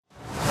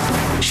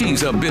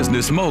She's a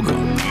business mogul,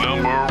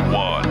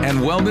 #1, and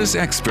wellness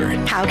expert.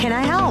 How can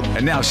I help?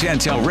 And now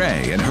Chantel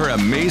Ray and her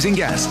amazing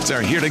guests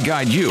are here to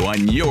guide you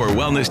on your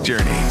wellness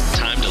journey.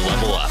 Time to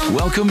level up.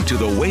 Welcome to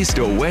the Waste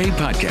Away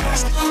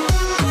podcast.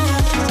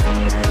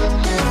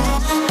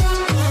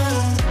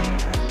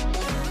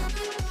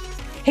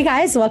 Hey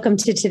guys, welcome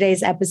to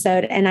today's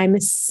episode. And I'm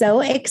so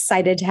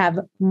excited to have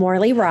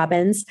Morley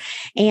Robbins.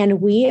 And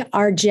we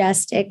are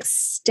just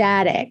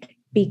ecstatic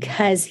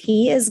because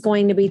he is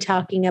going to be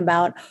talking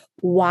about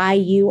why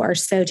you are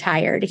so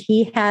tired.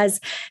 He has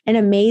an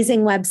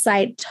amazing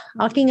website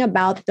talking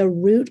about the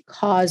root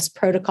cause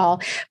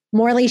protocol.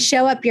 Morley,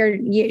 show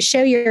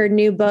your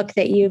new book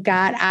that you've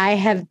got. I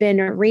have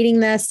been reading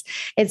this.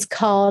 It's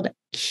called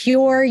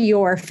Cure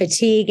Your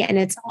Fatigue, and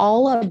it's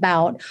all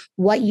about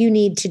what you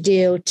need to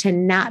do to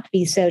not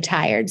be so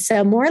tired.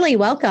 So Morley,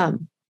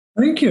 welcome.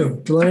 Thank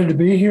you. Delighted to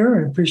be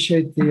here. I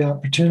appreciate the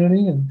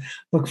opportunity and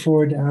look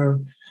forward to our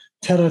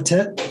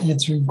tete-a-tete,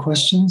 answering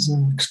questions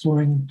and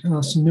exploring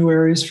some new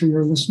areas for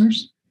your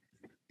listeners.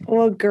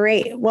 Well,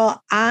 great.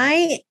 Well,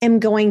 I am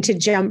going to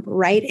jump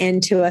right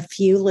into a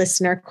few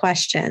listener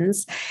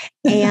questions.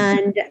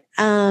 And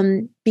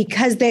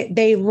because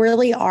they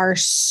really are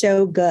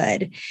so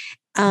good,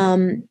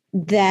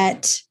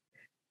 that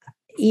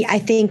I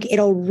think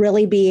it'll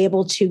really be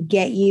able to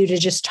get you to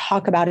just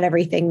talk about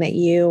everything that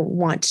you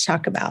want to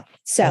talk about.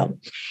 So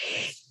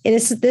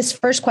this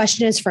first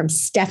question is from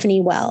Stephanie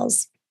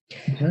Wells.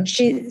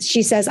 Okay.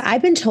 She says,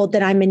 I've been told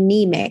that I'm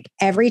anemic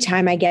every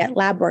time I get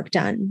lab work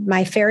done.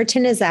 My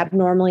ferritin is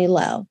abnormally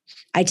low.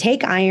 I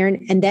take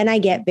iron and then I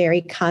get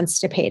very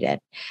constipated.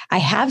 I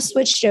have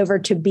switched over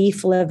to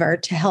beef liver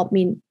to help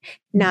me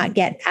not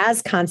get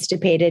as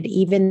constipated,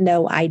 even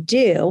though I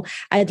do.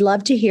 I'd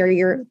love to hear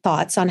your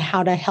thoughts on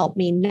how to help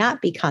me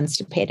not be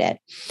constipated.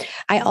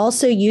 I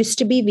also used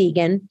to be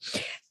vegan,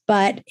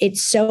 but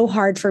it's so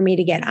hard for me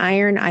to get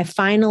iron. I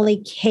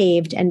finally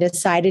caved and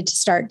decided to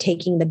start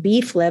taking the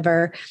beef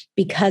liver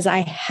because I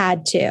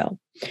had to.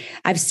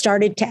 I've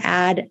started to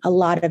add a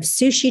lot of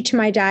sushi to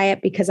my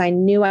diet because I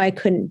knew I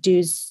couldn't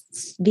do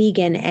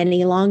vegan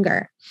any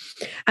longer.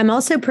 I'm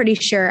also pretty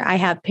sure I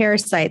have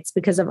parasites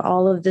because of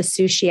all of the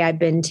sushi I've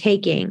been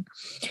taking.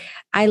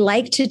 I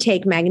like to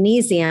take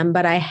magnesium,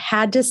 but I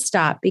had to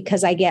stop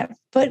because I get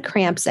foot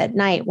cramps at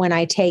night when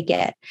I take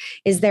it.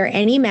 Is there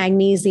any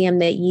magnesium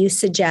that you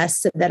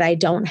suggest so that I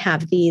don't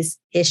have these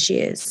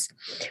issues?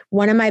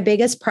 One of my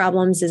biggest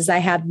problems is I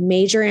have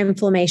major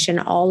inflammation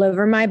all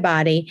over my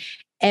body.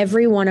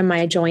 Every one of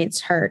my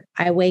joints hurt.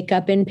 I wake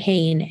up in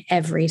pain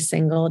every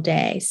single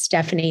day.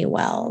 Stephanie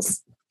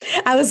Wells.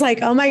 I was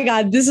like, oh my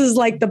God, this is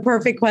like the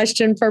perfect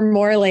question for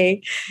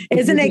Morley.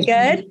 Isn't it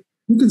good?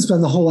 You can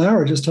spend the whole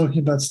hour just talking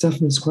about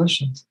Stephanie's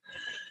questions.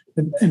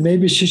 And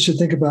maybe she should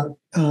think about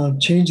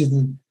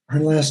changing her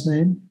last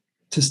name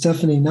to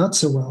Stephanie Not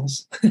So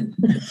Wells.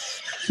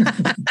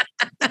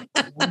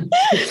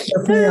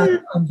 Stephanie,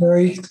 I'm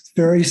very,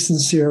 very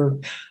sincere. I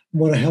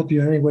want to help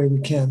you any way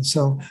we can.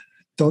 So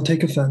don't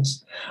take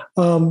offense.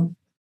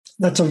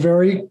 That's a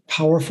very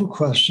powerful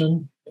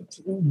question,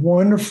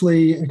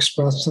 wonderfully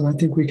expressed, and I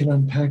think we can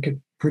unpack it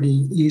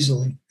pretty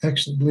easily,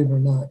 actually, believe it or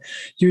not.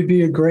 You'd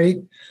be a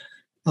great,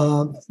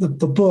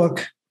 the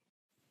book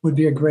would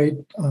be a great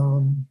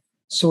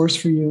source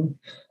for you.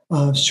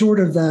 Short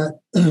of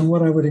that,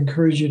 what I would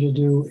encourage you to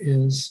do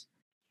is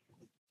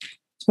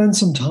spend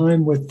some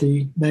time with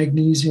the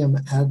Magnesium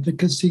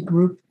Advocacy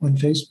Group on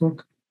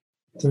Facebook.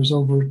 There's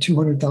over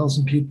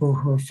 200,000 people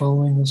who are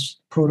following this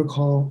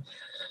protocol.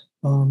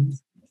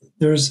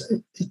 There's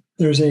a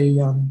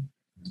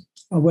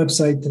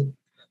website that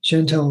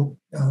Chantel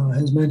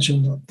has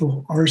mentioned,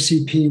 the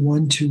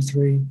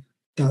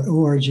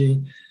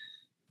rcp123.org.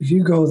 If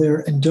you go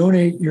there and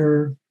donate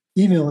your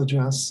email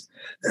address,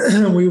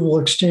 we will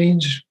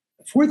exchange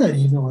for that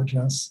email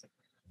address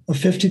a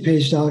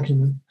 50-page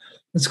document.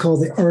 It's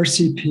called the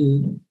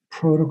RCP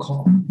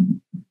protocol.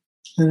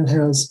 And it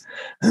has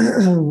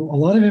a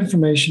lot of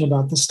information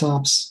about the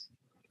stops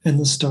and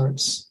the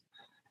starts.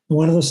 And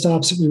one of the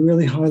stops that we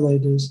really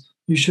highlight is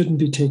you shouldn't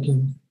be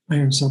taking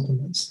iron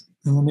supplements.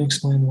 And let me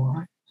explain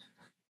why.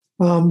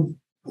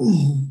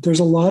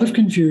 There's a lot of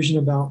confusion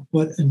about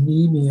what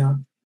anemia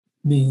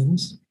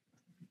means.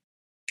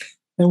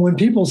 And when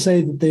people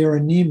say that they are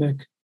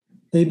anemic,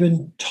 they've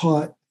been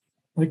taught,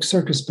 like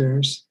circus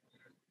bears,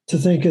 to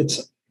think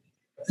it's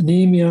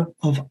anemia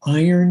of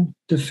iron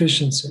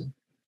deficiency.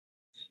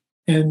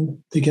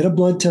 And they get a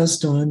blood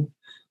test done,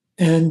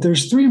 and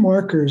there's 3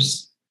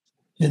 markers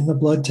in the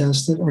blood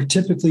test that are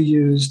typically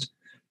used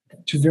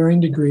to varying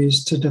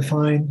degrees to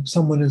define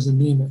someone as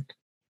anemic.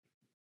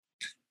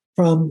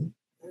 From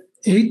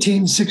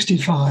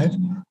 1865,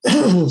 from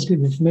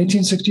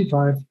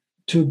 1865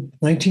 to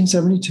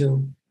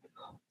 1972,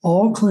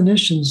 all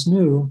clinicians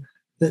knew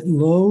that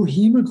low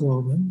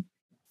hemoglobin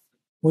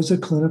was a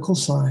clinical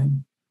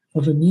sign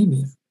of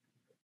anemia,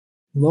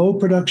 low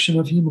production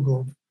of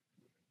hemoglobin.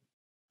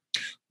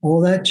 All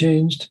that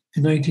changed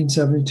in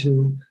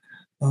 1972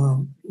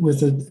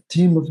 with a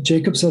team of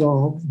Jacobs et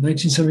al.,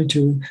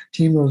 1972,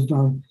 team of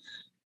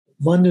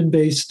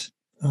London-based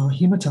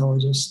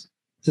hematologist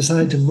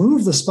decided to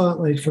move the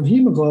spotlight from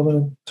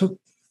hemoglobin and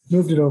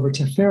moved it over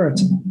to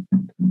ferritin.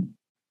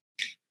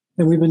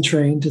 And we've been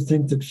trained to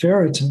think that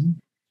ferritin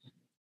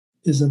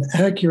is an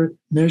accurate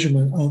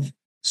measurement of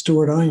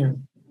stored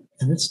iron,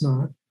 and it's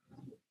not.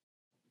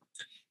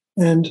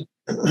 And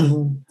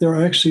there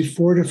are actually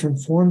 4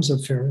 different forms of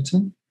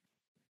ferritin.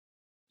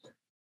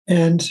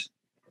 And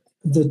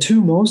the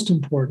 2 most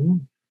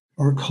important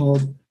are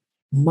called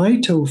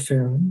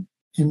mitoferrin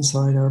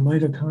inside our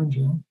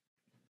mitochondria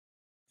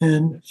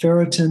and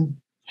ferritin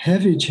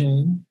heavy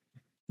chain.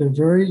 They're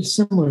very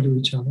similar to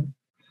each other.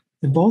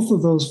 And both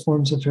of those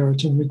forms of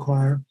ferritin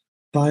require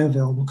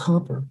bioavailable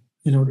copper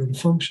in order to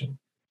function.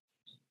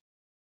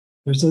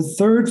 There's a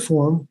 3rd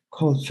form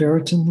called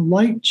ferritin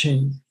light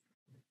chain.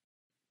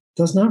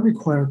 Does not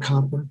require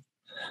copper,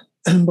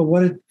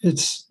 but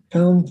it's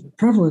found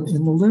prevalent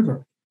in the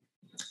liver.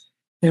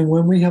 And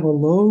when we have a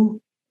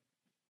low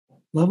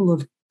level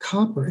of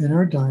copper in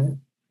our diet,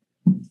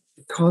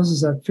 it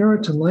causes that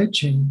ferritin light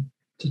chain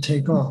to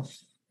take off,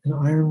 and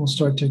iron will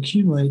start to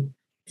accumulate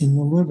in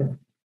the liver.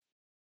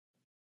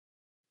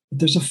 But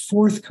there's a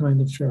 4th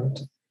kind of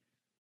ferritin,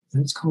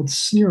 and it's called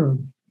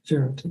serum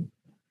ferritin.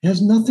 It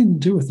has nothing to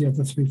do with the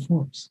other 3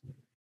 forms.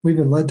 We've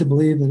been led to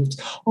believe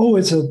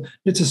that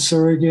it's a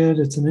surrogate,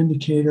 it's an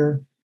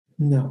indicator.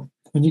 No.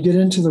 When you get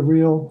into the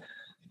real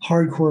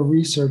hardcore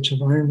research of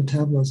iron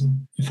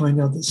metabolism, you find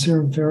out that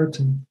serum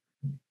ferritin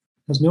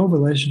has no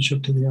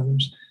relationship to the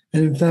others.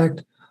 And in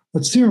fact,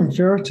 what serum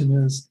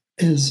ferritin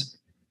is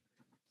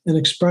an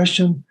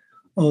expression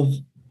of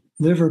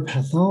liver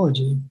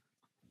pathology.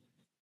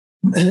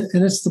 And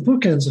it's the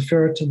bookends of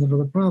ferritin that are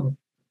the problem.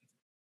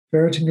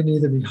 Ferritin can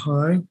either be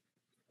high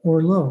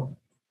or low.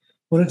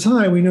 When it's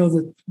high, we know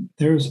that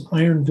there's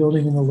iron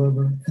building in the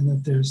liver and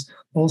that there's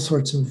all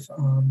sorts of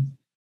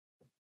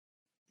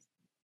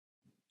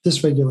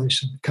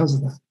dysregulation because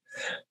of that.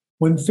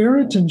 When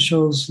ferritin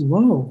shows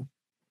low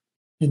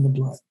in the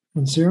blood,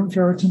 when serum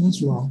ferritin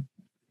is low,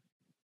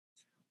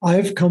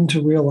 I've come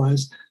to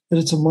realize that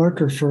it's a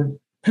marker for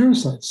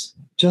parasites,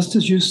 just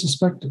as you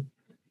suspected.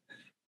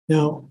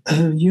 Now,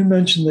 you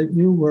mentioned that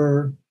you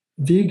were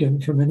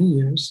vegan for many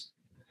years.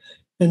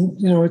 And,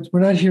 we're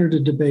not here to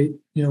debate,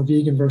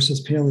 vegan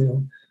versus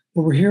paleo.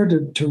 What we're here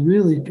to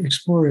really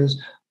explore is,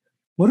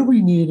 what do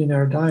we need in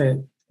our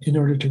diet in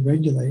order to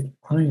regulate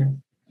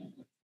iron?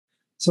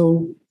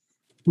 So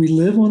we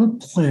live on a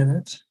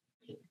planet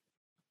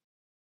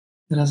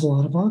that has a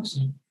lot of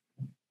oxygen.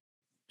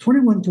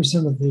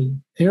 21% of the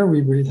air we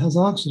breathe has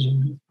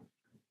oxygen.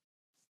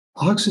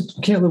 Oxygen,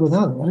 we can't live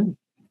without it, right?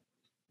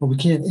 But we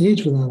can't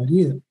age without it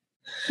either.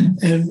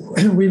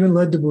 And we've been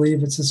led to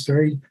believe it's this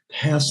very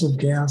passive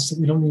gas that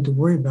we don't need to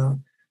worry about.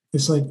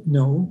 It's like,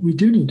 no, we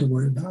do need to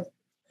worry about it.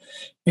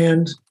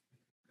 And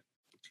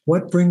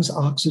what brings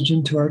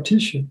oxygen to our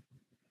tissue?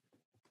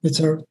 It's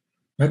our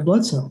red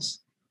blood cells.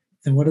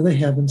 And what do they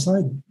have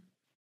inside them?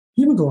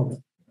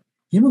 Hemoglobin.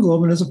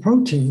 Hemoglobin is a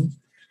protein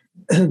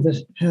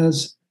that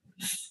has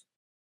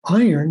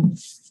iron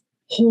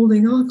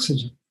holding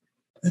oxygen.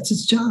 That's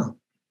its job.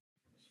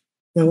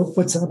 Now,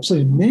 what's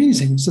absolutely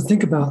amazing is to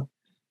think about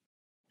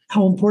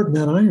how important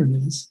that iron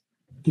is,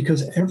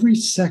 because every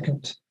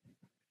second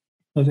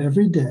of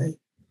every day,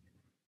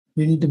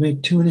 we need to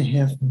make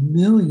 2.5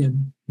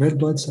 million red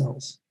blood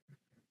cells.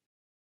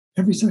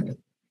 Every second.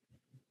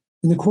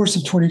 In the course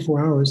of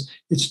 24 hours,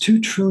 it's 2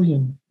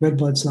 trillion red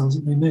blood cells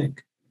that we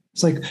make.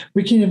 It's like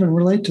we can't even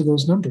relate to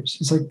those numbers.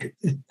 It's like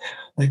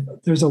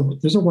there's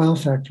a wow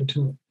factor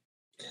to it.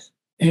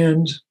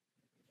 And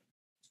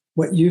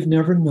what you've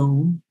never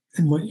known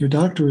and what your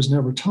doctor has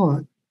never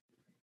taught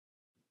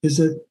is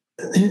that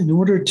in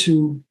order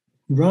to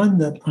run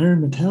that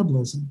iron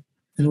metabolism,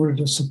 in order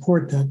to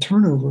support that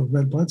turnover of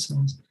red blood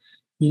cells,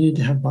 you need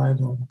to have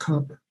bioavailable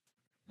copper.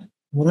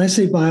 When I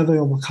say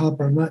bioavailable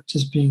copper, I'm not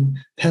just being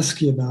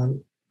pesky about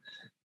it.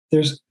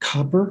 There's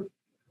copper,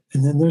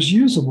 and then there's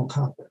usable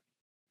copper.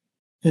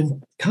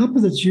 And copper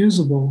that's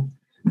usable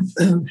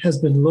has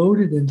been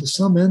loaded into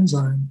some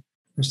enzyme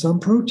or some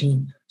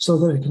protein so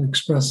that it can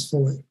express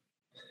fully.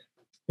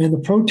 And the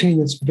protein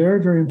that's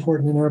very, very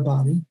important in our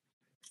body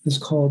is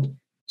called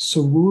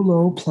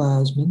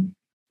ceruloplasmin.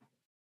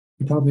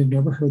 You probably have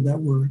never heard that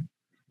word.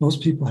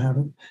 Most people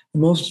haven't.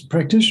 And most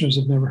practitioners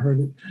have never heard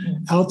it.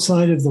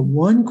 Outside of the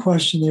one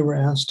question they were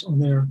asked on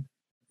their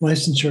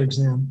licensure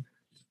exam,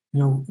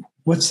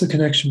 what's the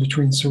connection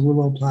between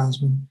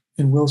ceruloplasmin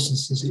and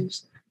Wilson's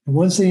disease? And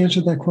once they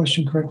answered that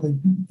question correctly,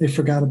 they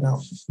forgot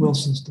about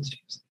Wilson's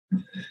disease.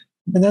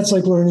 And that's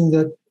like learning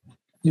that,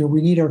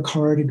 we need our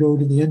car to go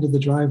to the end of the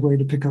driveway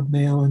to pick up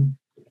mail and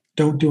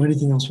don't do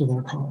anything else with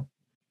our car.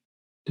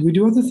 Do we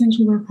do other things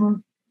with our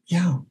car?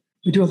 Yeah,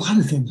 we do a lot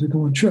of things. We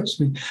go on trips.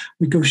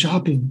 We go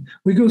shopping.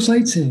 We go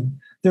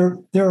sightseeing. There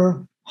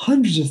are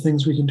hundreds of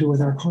things we can do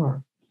with our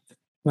car.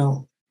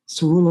 Well,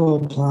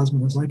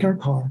 ceruloplasmin is like our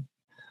car,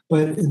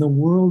 but in the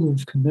world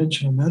of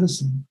conventional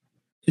medicine,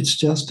 it's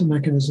just a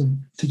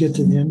mechanism to get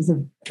to the end of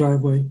the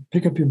driveway,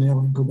 pick up your mail,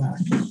 and go back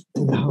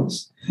to the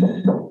house.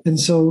 And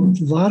so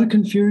a lot of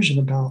confusion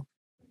about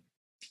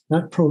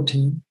that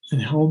protein,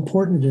 and how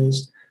important it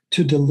is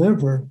to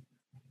deliver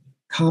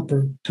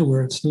copper to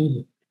where it's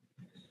needed.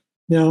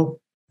 Now,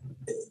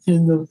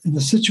 in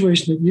the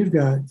situation that you've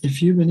got,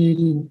 if you've been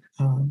eating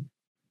a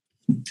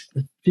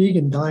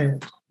vegan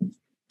diet,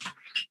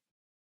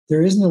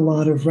 there isn't a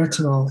lot of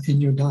retinol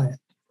in your diet.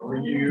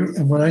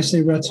 And when I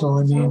say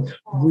retinol, I mean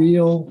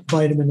real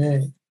vitamin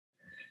A.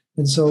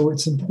 And so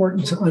it's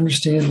important to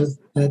understand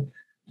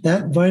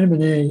that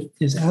vitamin A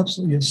is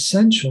absolutely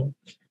essential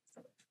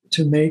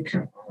to make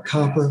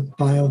copper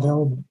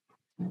bioavailable.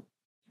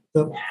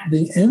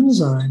 The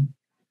enzyme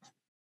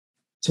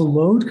to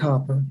load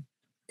copper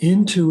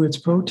into its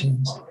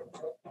proteins,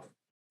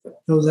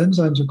 those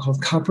enzymes are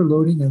called copper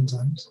loading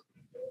enzymes.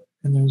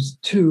 And there's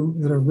two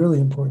that are really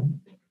important,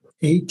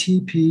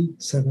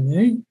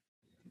 ATP7A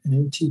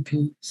and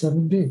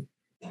ATP7B.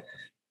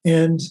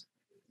 And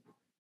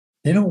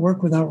they don't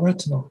work without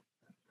retinol.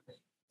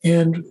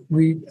 And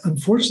we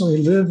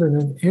unfortunately live in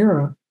an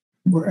era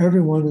where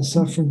everyone is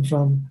suffering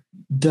from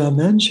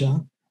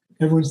dementia.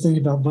 Everyone's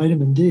thinking about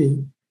vitamin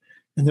D,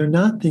 and they're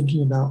not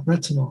thinking about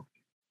retinol.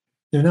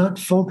 They're not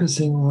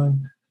focusing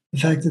on the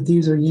fact that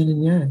these are yin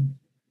and yang,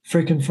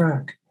 Frick and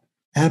Frack,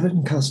 Abbott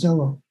and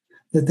Costello,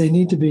 that they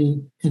need to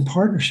be in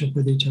partnership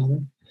with each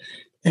other.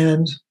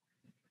 And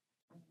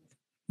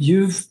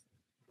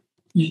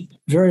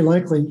very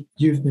likely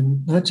you've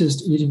been not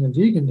just eating a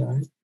vegan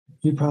diet,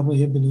 you probably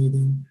have been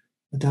eating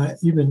a diet,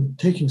 you've been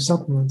taking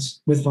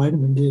supplements with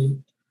vitamin D,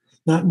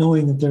 not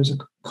knowing that there's a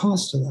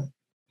cost to that.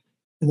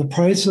 And the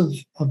price of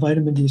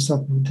vitamin D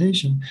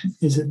supplementation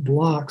is it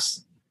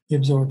blocks the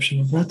absorption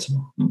of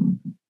retinol.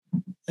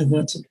 And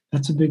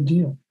that's a big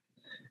deal.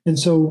 And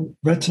so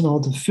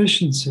retinol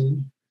deficiency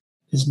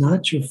is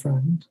not your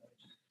friend.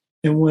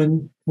 And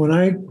when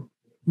I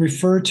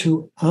refer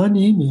to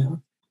anemia,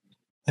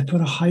 I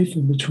put a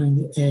hyphen between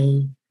the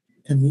A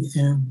and the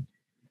M.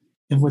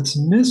 And what's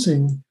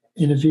missing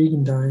in a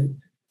vegan diet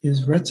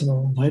is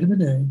retinol,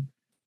 vitamin A.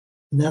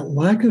 And that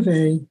lack of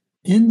A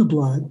in the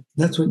blood,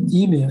 that's what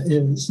emia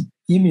is.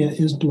 Emia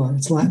is blood.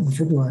 It's Latin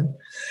for blood.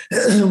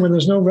 When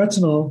there's no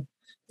retinol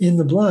in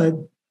the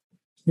blood,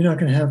 you're not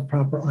going to have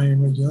proper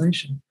iron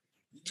regulation.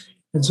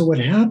 And so what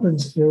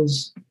happens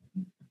is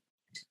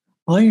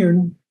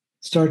iron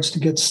starts to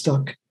get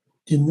stuck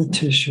in the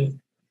tissue.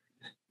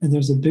 And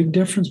there's a big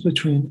difference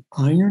between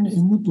iron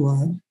in the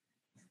blood,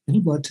 in a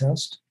blood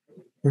test,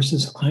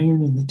 versus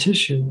iron in the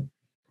tissue.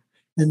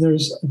 And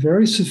there's a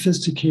very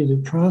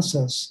sophisticated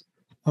process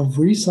of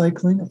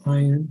recycling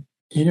iron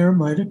in our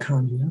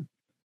mitochondria.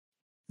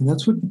 And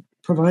that's what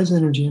provides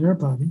energy in our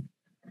body.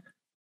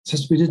 It's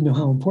just we didn't know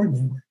how important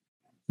they were.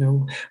 You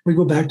know, we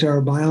go back to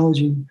our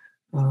biology,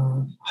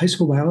 high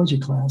school biology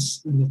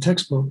class in the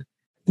textbook.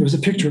 There was a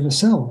picture of a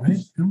cell, right?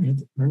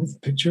 Remember the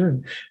picture,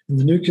 and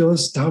the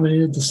nucleus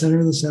dominated the center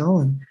of the cell,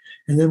 and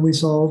then we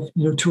saw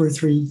 2 or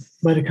 3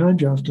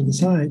 mitochondria off to the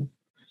side.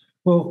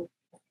 Well,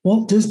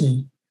 Walt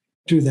Disney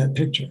drew that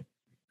picture.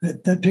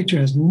 That picture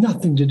has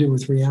nothing to do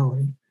with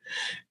reality.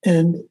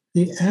 And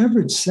the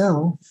average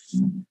cell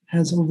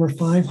has over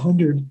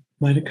 500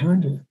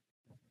 mitochondria.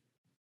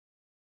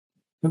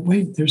 But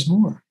wait, there's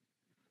more.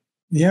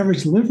 The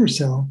average liver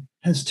cell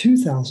has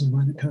 2,000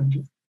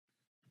 mitochondria.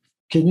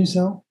 Kidney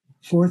cell,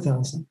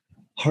 4,000.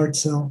 Heart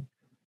cell,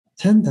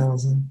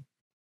 10,000.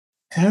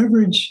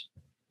 Average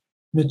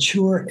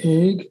mature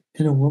egg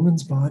in a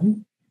woman's body,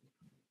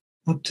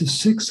 up to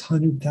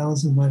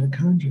 600,000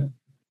 mitochondria.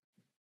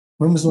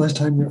 When was the last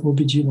time your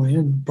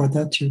OBGYN brought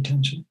that to your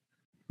attention?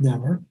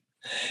 Never.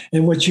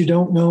 And what you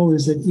don't know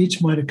is that each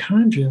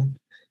mitochondria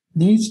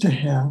needs to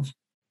have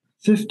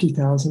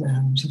 50,000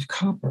 atoms of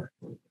copper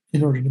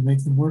in order to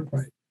make them work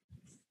right.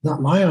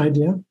 Not my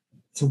idea.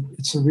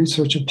 It's the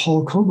research of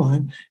Paul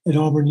Cobain at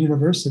Auburn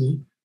University,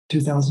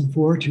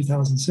 2004,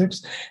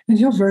 2006, and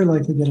he'll very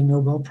likely get a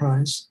Nobel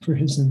Prize for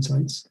his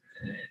insights.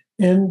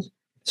 And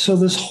so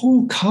this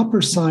whole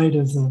copper side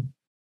of the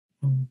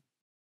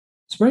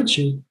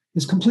spreadsheet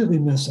is completely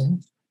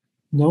missing.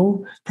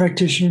 No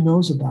practitioner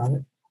knows about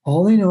it.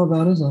 All they know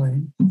about is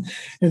iron.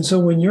 And so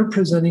when you're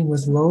presenting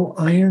with low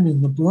iron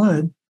in the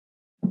blood,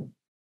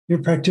 your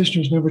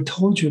practitioners never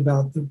told you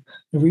about the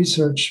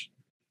research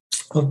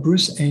of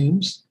Bruce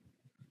Ames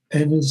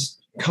and his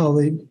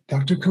colleague,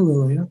 Dr.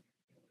 Kalilia.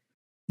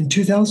 In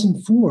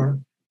 2004,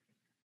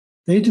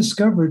 they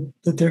discovered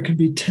that there could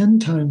be 10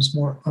 times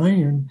more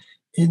iron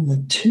in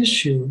the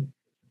tissue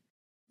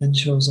than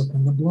shows up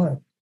in the blood.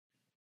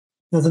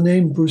 Now, the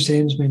name Bruce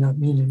Ames may not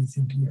mean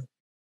anything to you,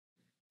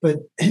 but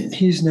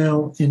he's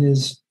now in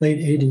his late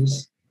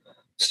 80s,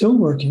 still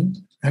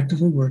working,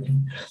 actively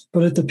working,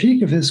 but at the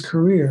peak of his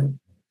career,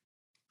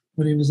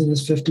 when he was in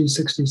his 50s,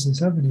 60s, and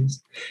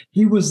 70s,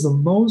 he was the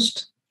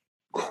most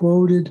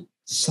quoted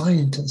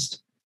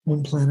scientist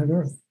on planet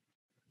Earth.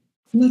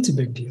 And that's a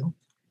big deal.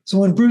 So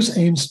when Bruce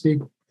Ames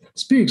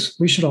speaks,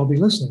 we should all be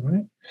listening,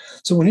 right?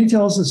 So when he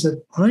tells us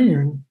that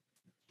iron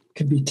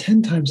can be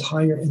 10 times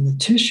higher in the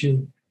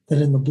tissue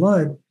than in the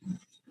blood,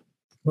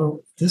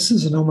 well, this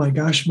is an oh my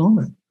gosh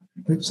moment.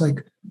 It's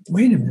like,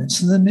 wait a minute.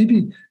 So then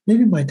maybe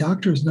my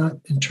doctor is not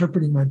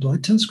interpreting my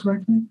blood test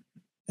correctly.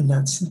 And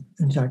that's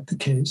in fact the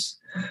case,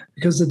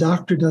 because the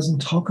doctor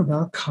doesn't talk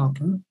about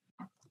copper.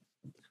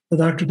 The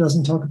doctor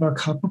doesn't talk about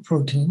copper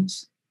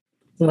proteins.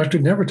 The doctor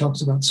never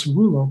talks about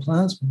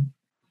ceruloplasmin.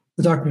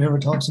 The doctor never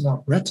talks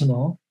about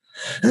retinol.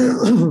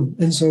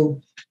 And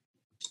so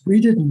we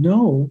didn't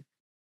know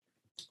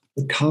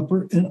that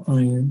copper and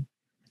iron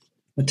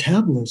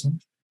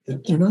metabolism,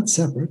 they're not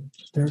separate.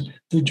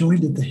 They're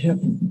joined at the hip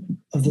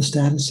of the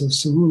status of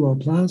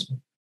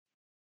ceruloplasmin.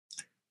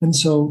 And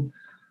so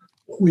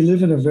we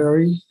live in a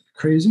very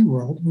crazy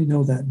world. We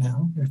know that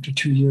now after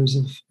 2 years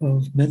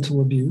of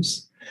mental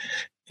abuse.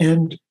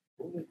 And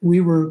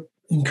we were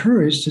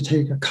encouraged to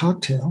take a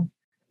cocktail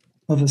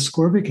of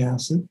ascorbic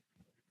acid,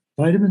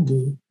 vitamin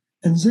D,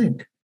 and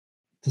zinc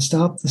to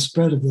stop the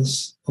spread of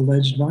this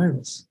alleged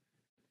virus.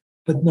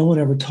 But no one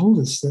ever told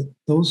us that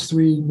those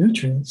three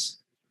nutrients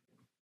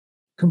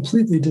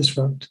completely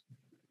disrupt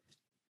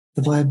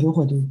the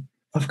viability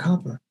of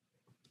copper.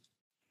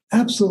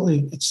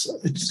 Absolutely, it's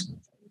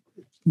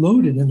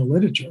loaded in the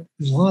literature.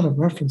 There's a lot of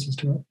references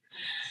to it.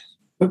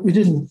 But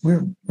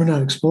we're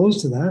not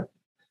exposed to that.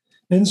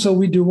 And so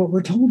we do what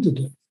we're told to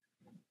do.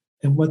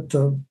 And what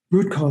the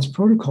root cause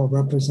protocol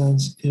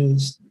represents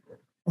is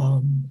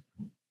a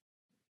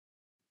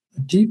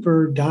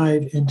deeper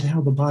dive into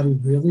how the body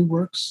really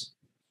works.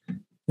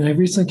 And I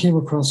recently came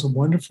across a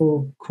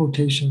wonderful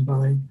quotation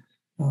by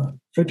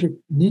Friedrich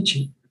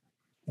Nietzsche.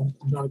 I'm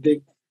not a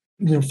big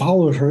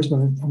follower of hers,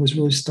 but I was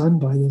really stunned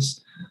by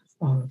this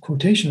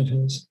quotation of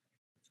his.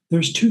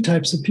 There's two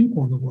types of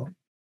people in the world: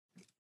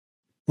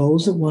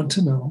 those that want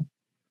to know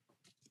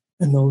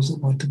and those that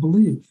want to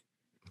believe.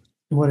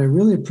 And what I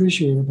really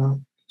appreciate about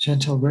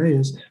Chantel Ray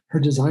is her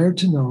desire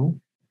to know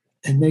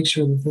and make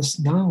sure that this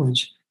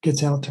knowledge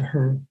gets out to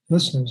her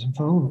listeners and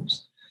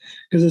followers.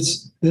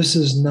 Because this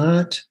is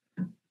not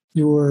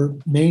your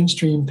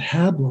mainstream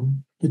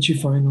pablum that you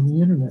find on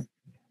the internet.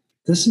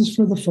 This is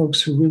for the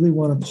folks who really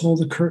want to pull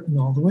the curtain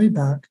all the way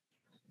back.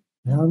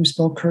 And how do we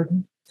spell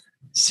curtain?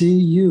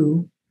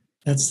 C-U,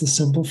 that's the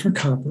symbol for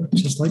copper,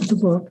 just like the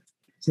book.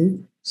 See,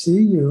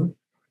 C-U.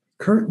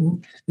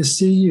 Curtain is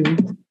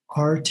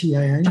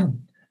C-U-R-T-I-N.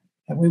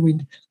 That way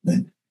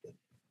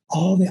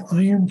all the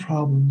iron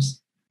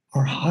problems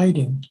are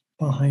hiding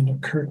behind a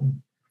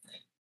curtain.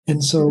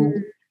 And so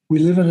we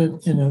live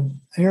in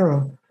an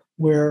era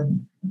where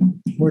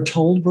we're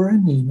told we're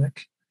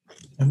anemic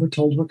and we're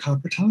told we're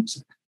copper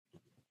toxic.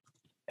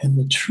 And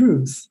the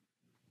truth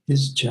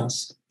is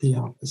just the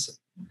opposite.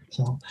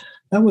 So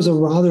that was a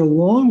rather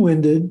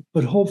long-winded,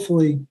 but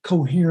hopefully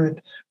coherent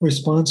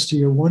response to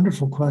your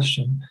wonderful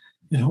question.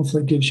 And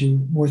hopefully it gives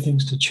you more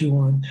things to chew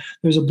on.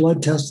 There's a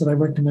blood test that I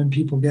recommend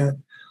people get.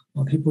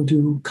 People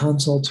do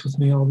consults with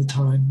me all the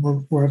time,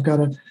 where I've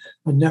got a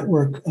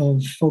network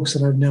of folks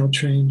that I've now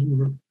trained,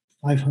 over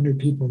 500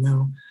 people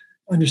now,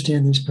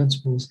 understand these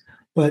principles.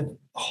 But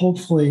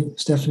hopefully,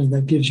 Stephanie,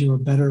 that gives you a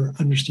better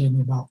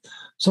understanding about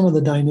some of the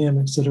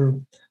dynamics that are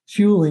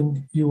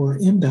fueling your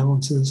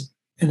imbalances,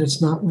 and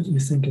it's not what you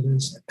think it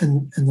is.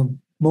 And the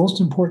most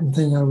important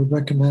thing I would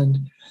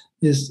recommend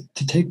is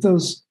to take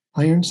those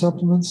iron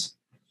supplements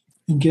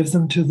and give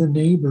them to the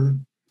neighbor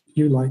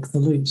you like the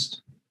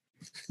least.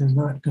 They're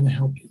not going to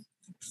help you.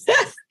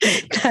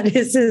 That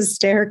is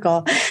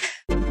hysterical.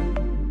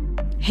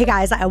 Hey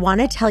guys, I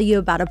want to tell you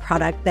about a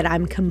product that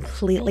I'm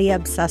completely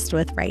obsessed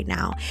with right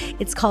now.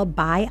 It's called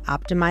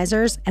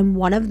Bioptimizers, and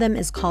one of them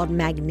is called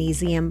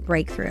Magnesium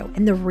Breakthrough.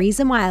 And the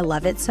reason why I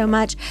love it so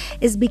much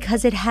is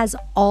because it has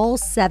all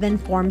 7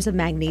 forms of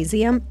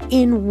magnesium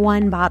in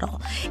one bottle.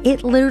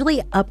 It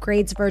literally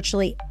upgrades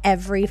virtually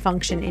every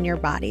function in your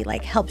body,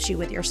 like helps you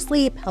with your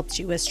sleep, helps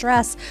you with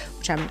stress,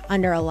 which I'm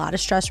under a lot of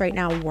stress right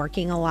now,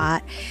 working a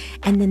lot.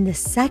 And then the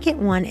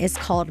second one is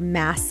called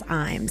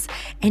Masszymes,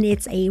 and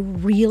it's a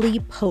really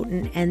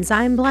potent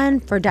enzyme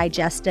blend for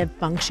digestive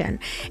function.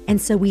 And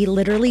so we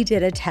literally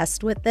did a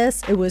test with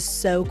this. It was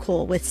so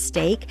cool with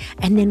steak.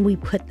 And then we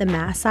put the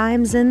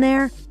Masszymes in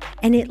there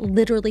and it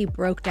literally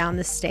broke down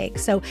the steak.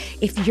 So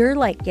if you're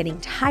like getting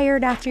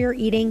tired after you're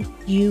eating,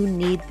 you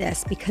need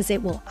this because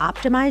it will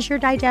optimize your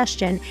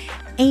digestion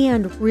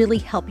and really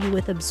help you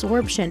with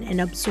absorption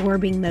and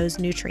absorbing those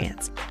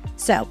nutrients.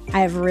 So I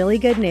have really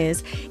good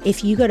news.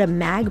 If you go to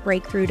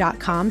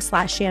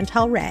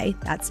magbreakthrough.com/Chantel Ray,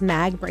 that's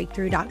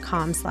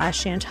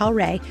magbreakthrough.com/Chantel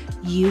Ray,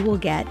 you will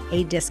get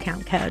a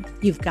discount code.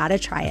 You've got to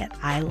try it.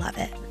 I love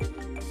it.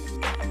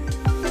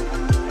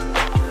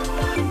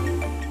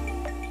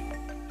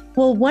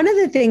 Well, one of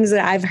the things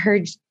that I've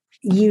heard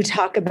you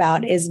talk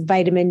about is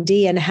vitamin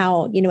D and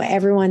how,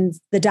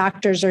 the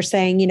doctors are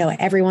saying,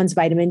 everyone's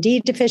vitamin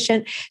D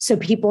deficient. So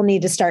people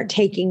need to start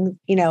taking,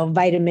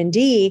 vitamin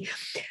D.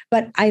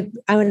 But I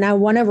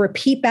want to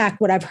repeat back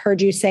what I've heard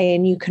you say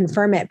and you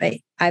confirm it. But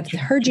I've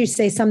heard you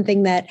say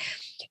something that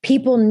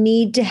people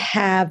need to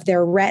have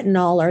their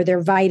retinol or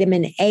their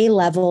vitamin A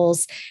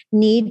levels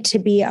need to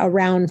be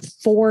around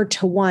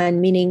 4-1,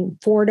 meaning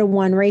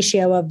 4-1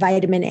 ratio of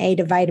vitamin A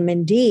to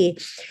vitamin D.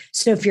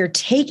 So if you're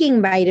taking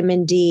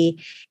vitamin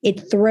D,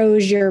 it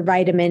throws your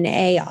vitamin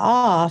A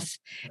off,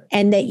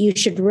 and that you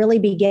should really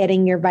be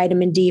getting your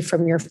vitamin D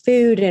from your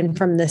food and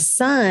from the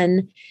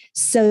sun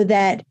so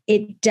that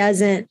it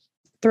doesn't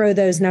throw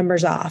those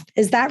numbers off.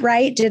 Is that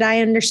right? Did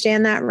I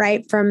understand that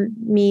right from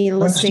me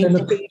listening?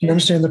 You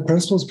understand the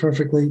principles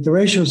perfectly. The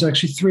ratio is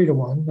actually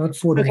 3-1, not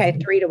 4-1. Okay,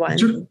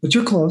 3-1. But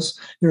you're close.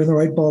 You're in the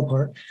right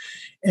ballpark.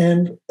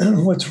 And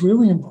what's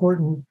really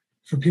important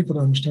for people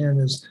to understand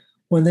is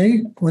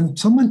when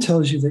someone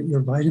tells you that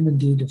you're vitamin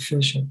D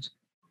deficient,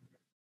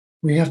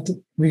 we have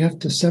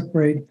to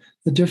separate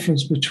the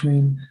difference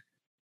between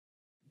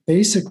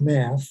basic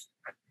math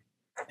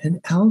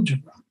and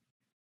algebra.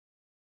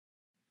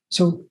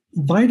 So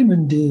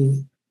vitamin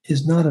D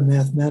is not a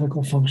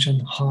mathematical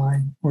function,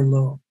 high or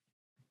low.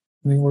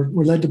 I mean,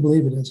 we're led to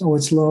believe it is. Oh,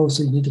 it's low,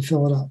 so you need to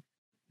fill it up.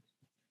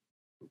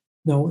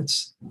 No,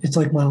 it's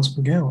like miles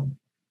per gallon.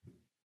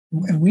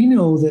 And we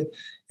know that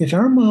if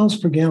our miles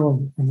per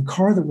gallon in the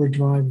car that we're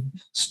driving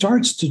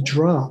starts to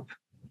drop,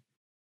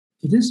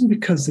 it isn't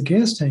because the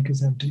gas tank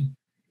is empty,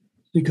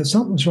 because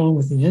something's wrong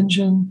with the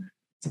engine,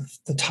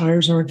 the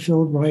tires aren't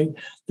filled right.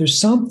 There's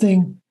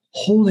something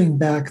holding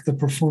back the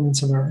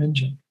performance of our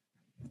engine.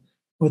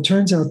 Well, it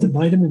turns out that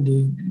vitamin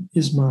D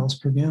is miles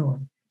per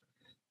gallon.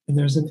 And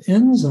there's an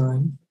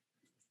enzyme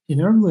in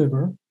our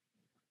liver,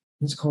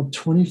 it's called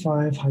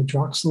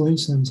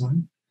 25-hydroxylase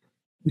enzyme,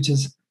 which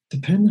is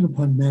dependent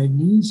upon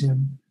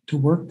magnesium to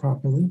work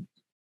properly.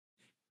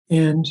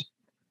 And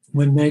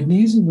when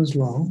magnesium is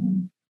low,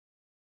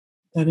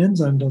 that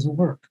enzyme doesn't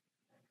work.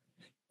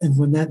 And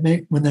when that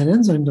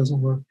enzyme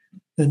doesn't work,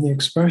 then the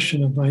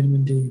expression of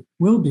vitamin D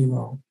will be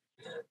low.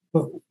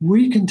 But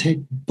we can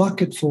take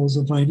bucketfuls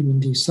of vitamin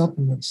D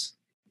supplements,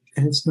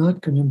 and it's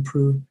not going to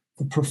improve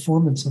the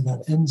performance of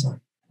that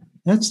enzyme.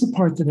 That's the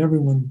part that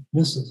everyone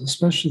misses,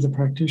 especially the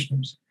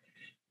practitioners.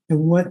 And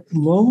what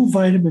low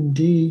vitamin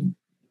D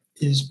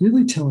is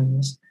really telling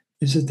us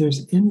is that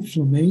there's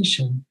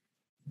inflammation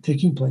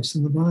taking place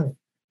in the body.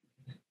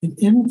 And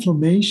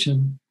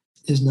inflammation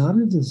is not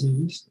a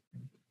disease.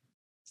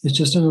 It's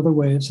just another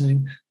way of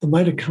saying the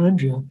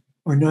mitochondria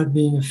are not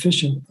being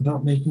efficient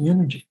about making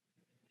energy.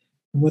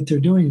 And what they're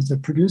doing is they're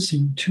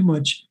producing too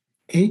much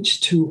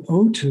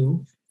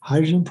H2O2,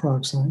 hydrogen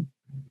peroxide,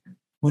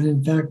 when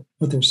in fact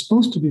what they're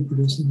supposed to be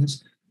producing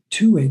is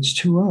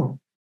 2H2O.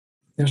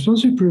 They're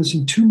supposed to be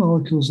producing 2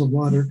 molecules of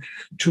water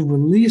to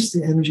release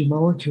the energy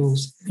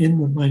molecules in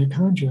the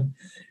mitochondria.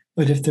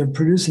 But if they're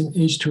producing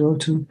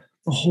H2O2,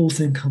 the whole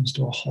thing comes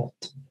to a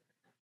halt.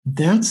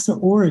 That's the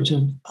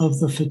origin of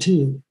the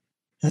fatigue.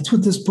 That's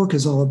what this book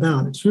is all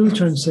about. It's really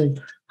trying to say,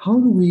 how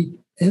do we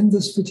end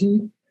this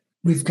fatigue?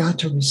 We've got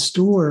to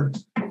restore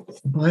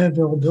the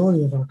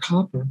bioavailability of our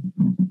copper.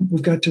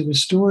 We've got to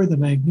restore the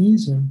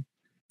magnesium,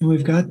 and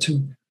we've got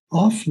to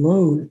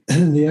offload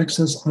the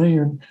excess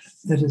iron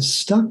that is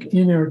stuck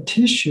in our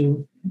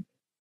tissue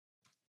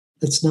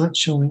that's not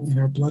showing in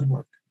our blood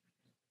work.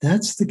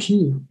 That's the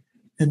key.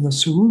 And the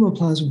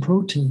ceruloplasmin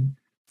protein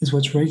is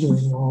what's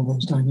regulating all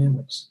those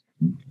dynamics.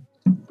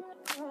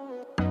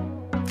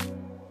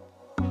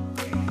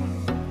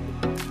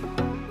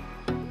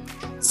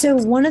 So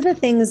one of the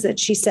things that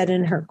she said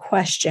in her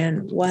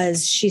question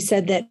was, she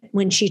said that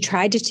when she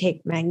tried to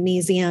take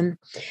magnesium,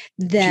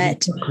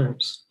 that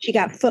she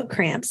got foot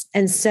cramps.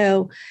 And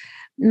so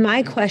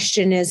my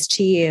question is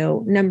to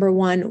you, number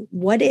one,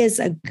 what is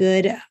a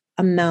good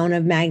amount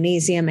of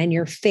magnesium and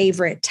your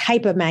favorite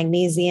type of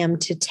magnesium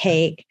to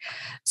take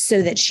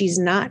so that she's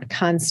not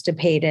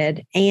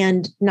constipated,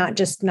 and not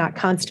just not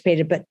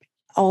constipated, but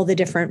all the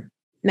different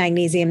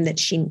magnesium that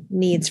she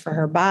needs for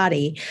her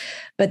body.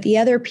 But the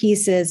other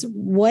piece is,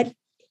 what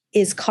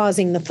is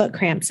causing the foot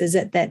cramps? Is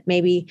it that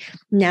maybe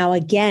now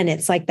again,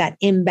 it's like that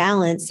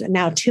imbalance,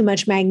 now too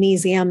much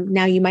magnesium,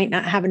 now you might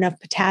not have enough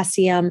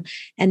potassium,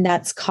 and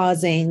that's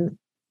causing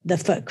the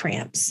foot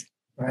cramps?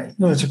 Right.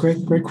 No, it's a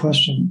great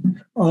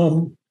question.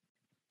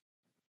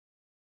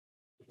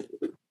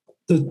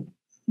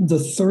 The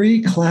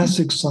 3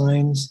 classic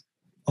signs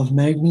of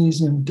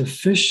magnesium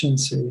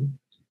deficiency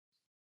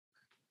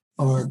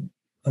are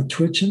a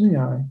twitch in the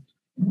eye,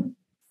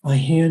 a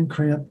hand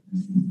cramp,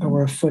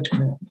 or a foot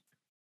cramp.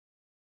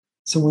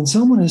 So when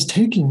someone is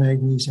taking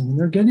magnesium and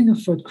they're getting a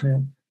foot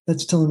cramp,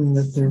 that's telling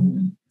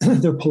them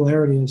that their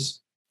polarity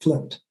is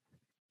flipped.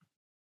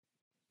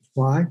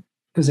 Why?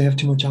 Because they have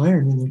too much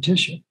iron in their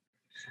tissue.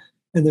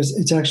 And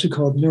it's actually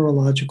called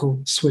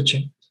neurological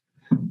switching.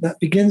 That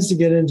begins to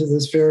get into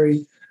this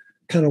very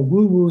kind of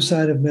woo-woo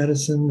side of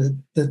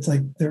medicine that's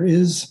like, there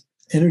is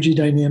energy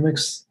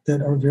dynamics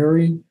that are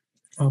very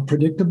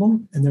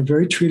predictable, and they're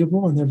very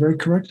treatable, and they're very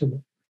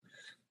correctable.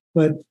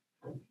 But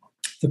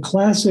the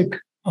classic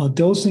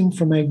dosing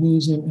for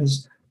magnesium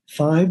is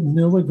 5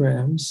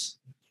 milligrams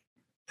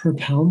per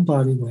pound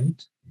body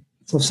weight.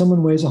 So if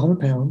someone weighs 100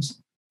 pounds,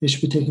 they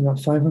should be taking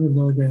about 500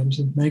 milligrams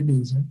of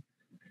magnesium.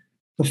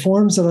 The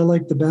forms that I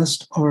like the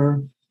best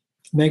are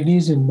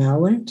magnesium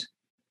malate.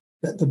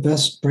 The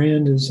best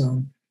brand is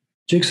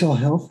Jigsaw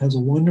Health, has a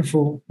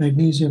wonderful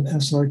magnesium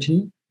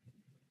SRT,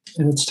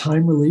 and it's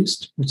time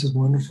released, which is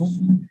wonderful.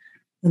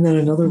 And then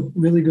another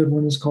really good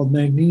one is called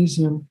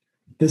magnesium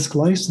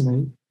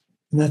bisglycinate,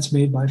 and that's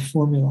made by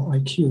Formula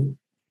IQ.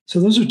 So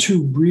those are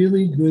two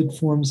really good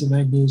forms of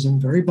magnesium,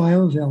 very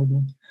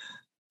bioavailable,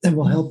 that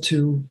will help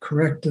to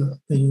correct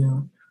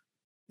the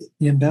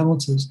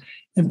imbalances.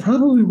 And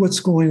probably what's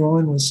going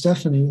on with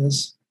Stephanie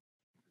is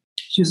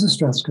she's a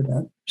stress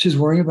cadet. She's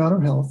worrying about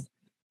her health.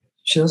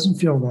 She doesn't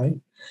feel right.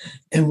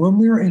 And when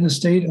we're in a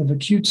state of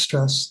acute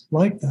stress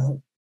like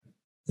that,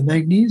 the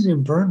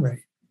magnesium burn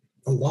rate,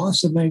 the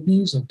loss of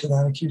magnesium to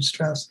that acute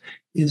stress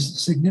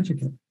is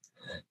significant.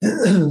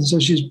 So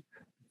she's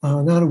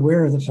not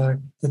aware of the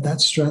fact that that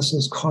stress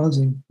is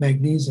causing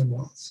magnesium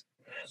loss.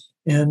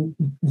 And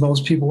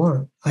most people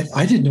aren't.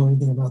 I didn't know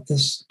anything about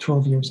this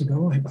 12 years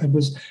ago. I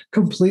was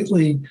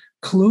completely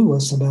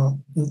clueless about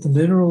the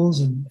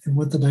minerals and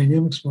what the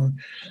dynamics were.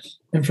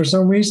 And for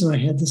some reason, I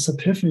had this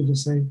epiphany to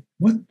say,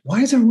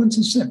 why is everyone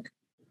so sick?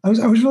 I was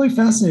really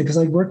fascinated because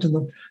I worked in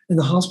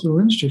the hospital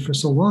industry for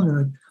so long.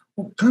 And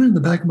I kind of in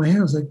the back of my head,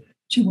 I was like,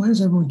 gee, why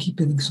does everyone keep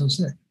getting so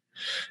sick?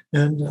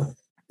 And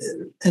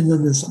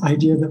then this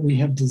idea that we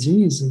have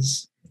disease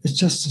it's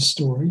just a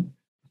story.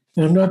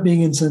 And I'm not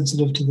being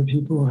insensitive to the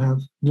people who have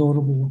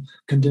notable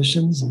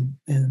conditions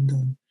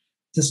and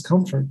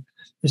discomfort.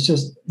 It's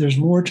just there's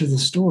more to the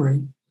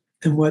story.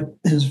 And what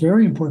is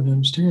very important to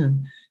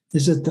understand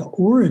is that the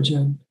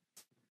origin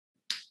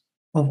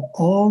of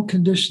all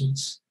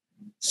conditions,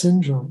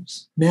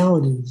 syndromes,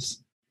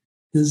 maladies,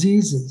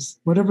 diseases,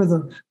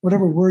 whatever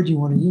word you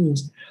want to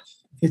use,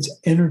 it's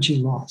energy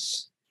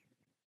loss.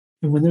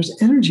 And when there's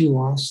energy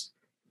loss,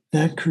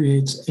 that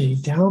creates a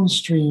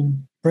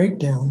downstream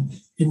breakdown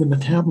in the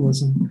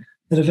metabolism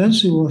that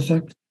eventually will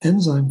affect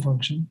enzyme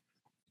function.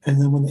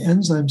 And then when the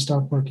enzymes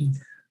stop working,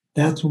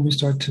 that's when we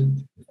start to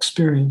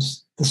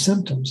experience the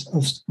symptoms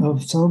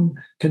of some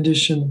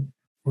condition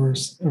or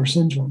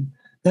syndrome.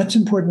 That's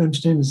important to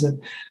understand, is that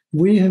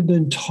we have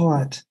been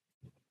taught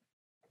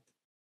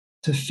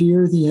to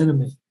fear the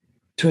enemy,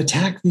 to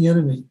attack the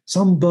enemy,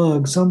 some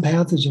bug, some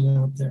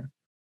pathogen out there.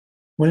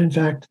 When in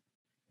fact,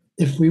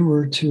 if we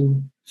were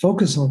to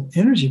focus on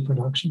energy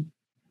production,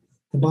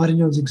 the body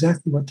knows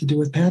exactly what to do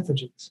with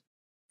pathogens,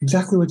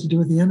 exactly what to do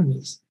with the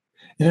enemies.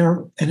 And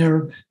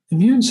our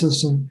immune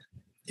system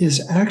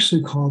is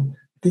actually called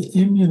the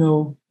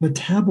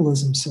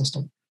immunometabolism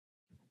system.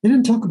 They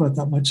didn't talk about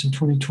that much in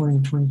 2020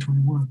 and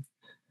 2021,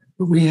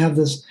 but we have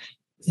this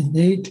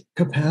innate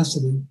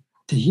capacity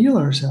to heal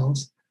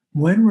ourselves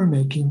when we're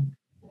making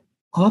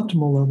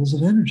optimal levels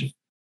of energy.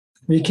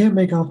 Well, you can't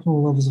make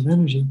optimal levels of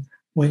energy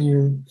when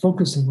you're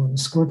focusing on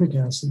ascorbic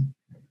acid,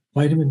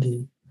 vitamin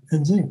D,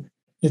 and zinc.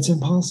 It's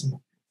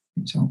impossible.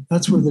 So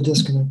that's where the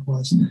disconnect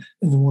was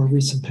in the more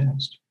recent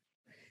past.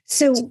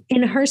 So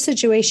in her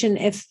situation,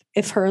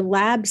 if her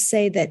labs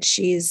say that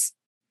she's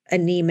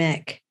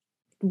anemic,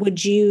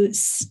 would you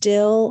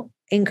still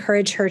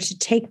encourage her to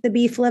take the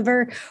beef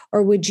liver,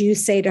 or would you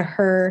say to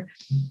her,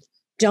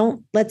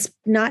 let's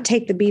not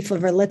take the beef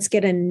liver, let's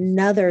get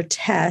another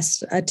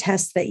test, a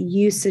test that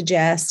you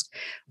suggest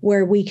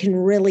where we can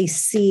really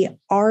see,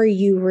 are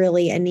you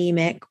really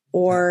anemic,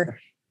 or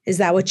is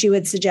that what you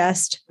would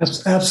suggest?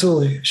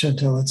 Absolutely,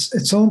 Chantel.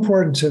 It's so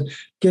important to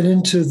get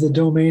into the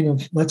domain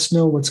of let's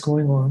know what's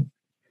going on.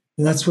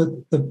 And that's what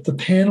the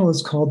panel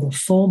is called, the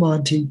Full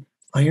Monty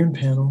Iron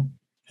Panel.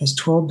 Has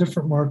 12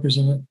 different markers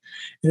in it.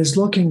 It is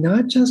looking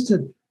not just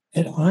at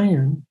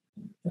iron,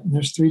 and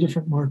there's 3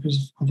 different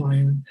markers of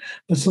iron,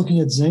 but it's looking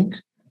at zinc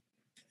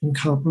and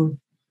copper,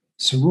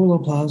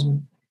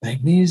 ceruloplasmin,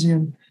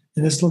 magnesium,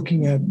 and it's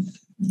looking at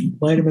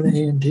vitamin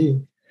A and D.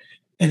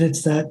 And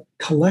it's that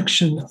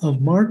collection of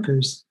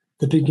markers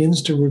that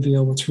begins to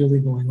reveal what's really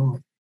going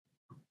on.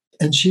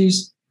 And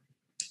she's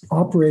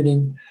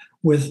operating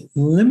with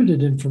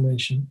limited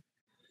information.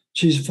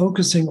 She's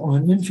focusing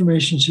on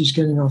information she's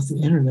getting off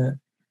the internet,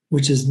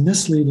 which is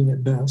misleading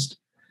at best.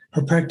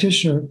 Her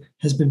practitioner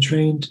has been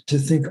trained to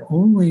think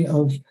only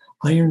of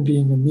iron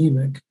being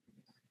anemic,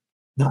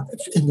 not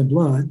in the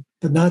blood,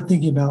 but not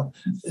thinking about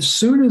as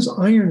soon as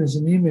iron is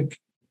anemic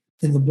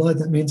in the blood,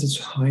 that means it's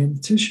high in the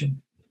tissue.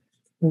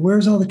 Well,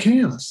 where's all the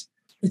chaos?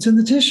 It's in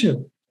the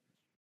tissue.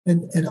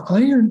 And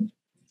iron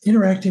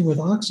interacting with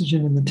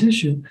oxygen in the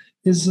tissue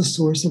is the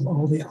source of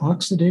all the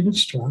oxidative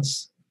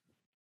stress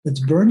that's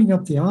burning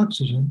up the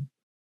oxygen,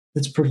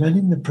 that's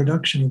preventing the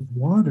production of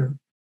water,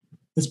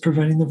 that's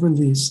preventing the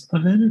release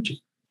of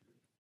energy.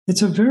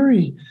 It's a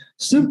very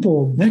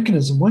simple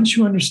mechanism. Once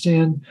you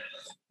understand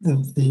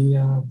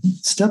the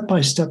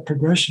step-by-step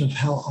progression of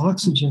how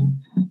oxygen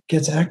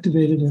gets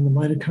activated in the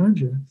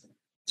mitochondria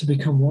to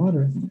become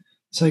water,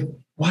 it's like,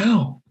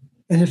 wow.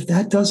 And if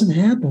that doesn't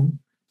happen,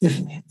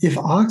 if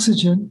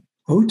oxygen,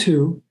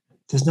 O2,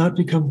 does not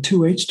become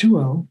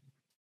 2H2O,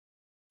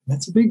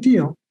 that's a big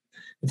deal.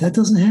 If that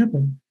doesn't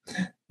happen,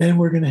 And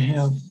we're going to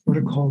have what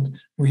are called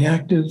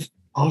reactive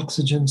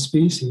oxygen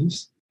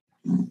species.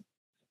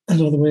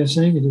 Another way of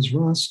saying it is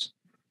rust.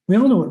 We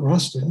all know what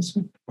rust is.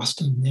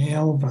 Rusty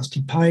nail,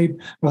 rusty pipe,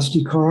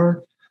 rusty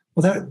car.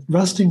 Well, that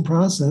rusting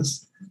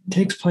process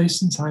takes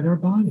place inside our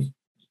body.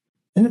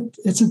 And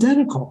it's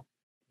identical.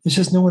 It's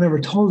just no one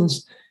ever told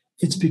us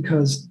it's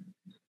because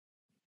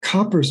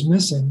copper's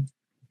missing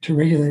to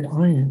regulate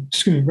iron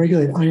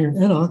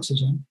and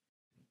oxygen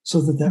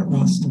so that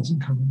rust doesn't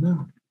come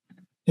about.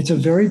 It's a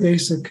very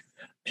basic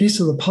piece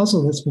of the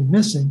puzzle that's been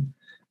missing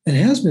and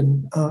has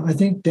been, I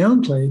think,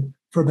 downplayed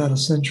for about a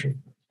century.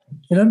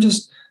 And I'm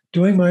just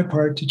doing my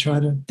part to try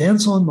to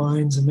dance on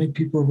minds and make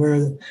people aware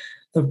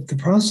that the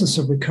process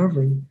of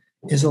recovery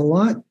is a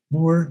lot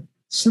more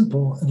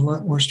simple and a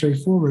lot more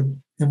straightforward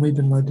than we've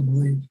been led to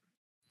believe.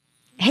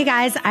 Hey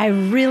guys, I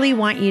really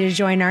want you to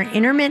join our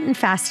intermittent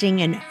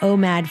fasting and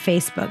OMAD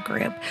Facebook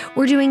group.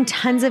 We're doing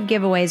tons of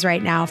giveaways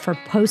right now for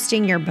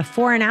posting your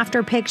before and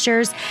after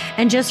pictures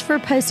and just for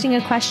posting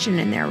a question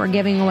in there. We're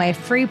giving away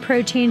free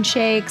protein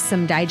shakes,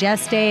 some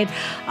digest aid,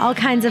 all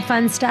kinds of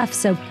fun stuff.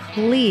 So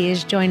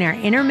please join our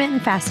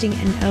intermittent fasting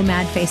and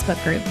OMAD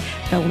Facebook group.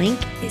 The link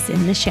is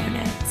in the show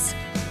notes.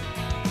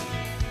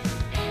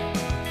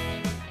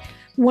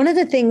 One of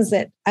the things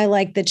that I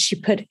like that she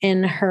put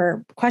in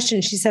her question,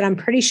 she said, I'm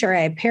pretty sure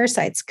I have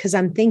parasites because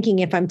I'm thinking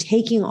if I'm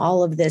taking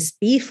all of this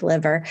beef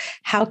liver,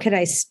 how could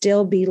I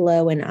still be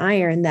low in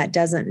iron? That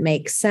doesn't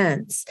make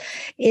sense.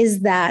 Is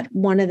that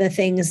one of the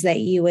things that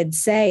you would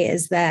say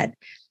is that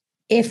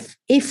if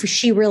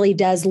she really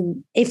does,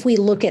 if we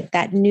look at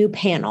that new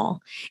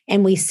panel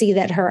and we see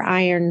that her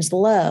iron's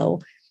low,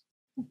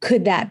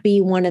 could that be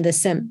one of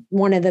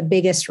the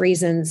biggest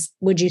reasons,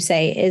 would you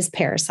say, is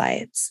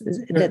parasites?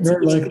 That's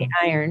the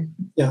iron.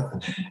 Yeah.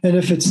 And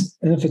if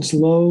it's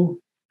low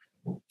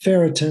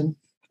ferritin,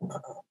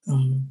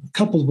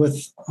 coupled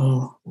with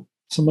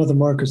some other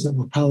markers that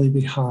will probably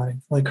be high,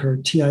 like her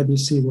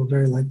TIBC will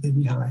very likely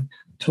be high,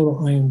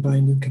 total iron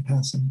binding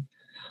capacity.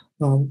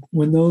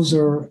 When those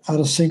are out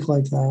of sync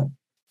like that,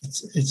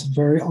 it's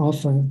very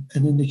often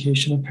an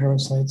indication of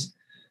parasites.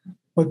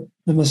 But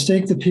the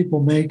mistake that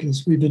people make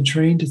is we've been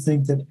trained to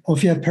think that,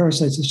 if you have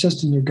parasites, it's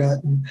just in your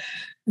gut.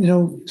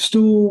 And,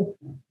 stool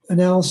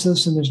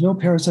analysis and there's no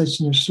parasites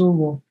in your stool.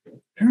 Well,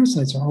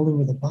 parasites are all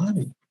over the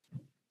body.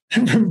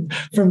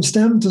 From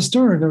stem to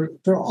stern,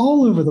 they're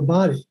all over the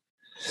body.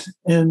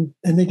 And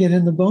they get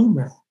in the bone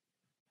marrow.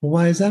 Well,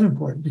 why is that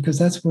important? Because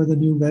that's where the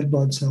new red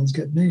blood cells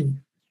get made.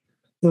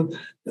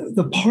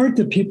 The part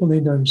that people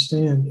need to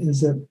understand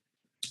is that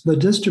the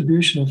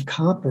distribution of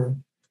copper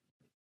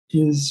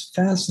is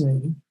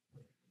fascinating.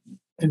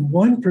 And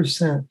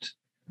 1%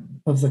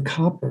 of the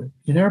copper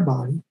in our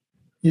body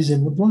is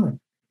in the blood.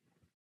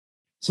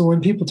 So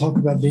when people talk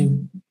about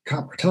being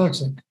copper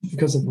toxic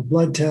because of a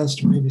blood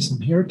test or maybe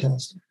some hair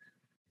test,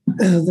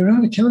 they're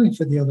not accounting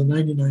for the other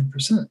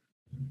 99%.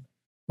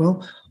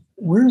 Well,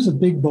 where's a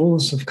big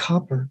bolus of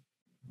copper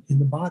in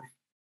the body?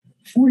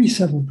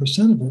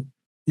 47% of it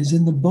is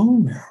in the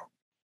bone marrow.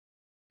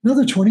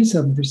 Another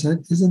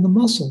 27% is in the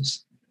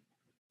muscles.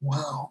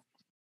 Wow.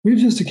 We've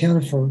just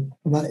accounted for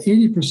about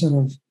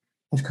 80%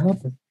 of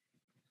copper.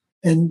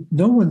 And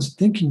no one's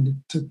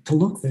thinking to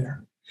look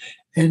there.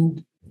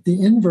 And the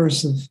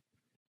inverse of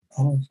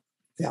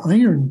the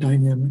iron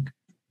dynamic,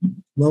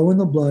 low in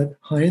the blood,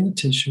 high in the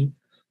tissue.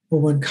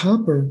 Well, when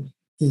copper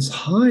is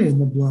high in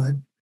the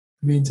blood,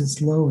 it means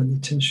it's low in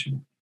the tissue.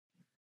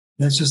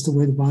 That's just the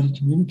way the body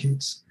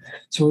communicates.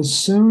 So as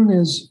soon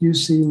as you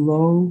see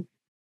low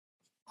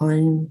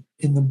iron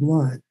in the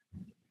blood,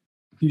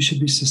 you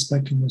should be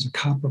suspecting there's a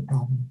copper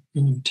problem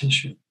in your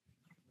tissue.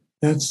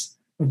 That's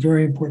a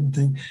very important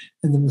thing.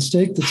 And the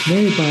mistake that's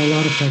made by a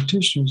lot of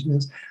practitioners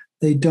is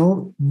they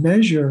don't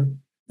measure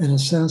and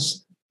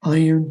assess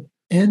iron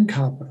and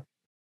copper.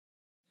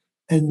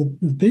 And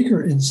the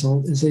bigger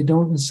insult is they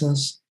don't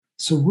assess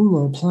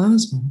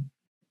ceruloplasmin,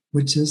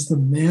 which is the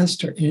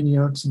master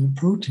antioxidant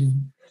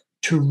protein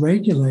to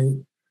regulate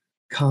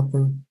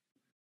copper,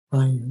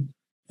 iron,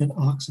 and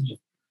oxygen.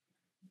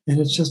 And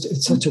it's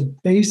such a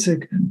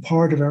basic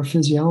part of our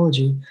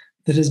physiology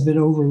that has been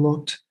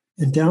overlooked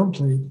and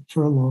downplayed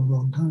for a long,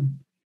 long time.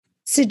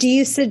 So do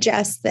you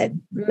suggest that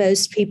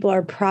most people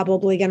are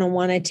probably going to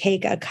want to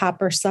take a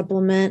copper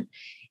supplement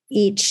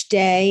each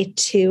day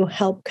to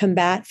help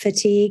combat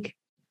fatigue?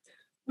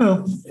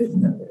 Well,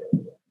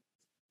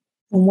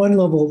 on one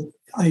level,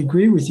 I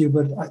agree with you,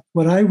 but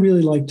what I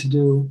really like to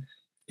do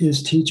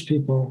is teach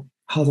people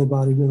how their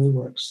body really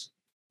works.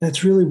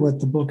 That's really what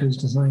the book is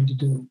designed to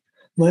do.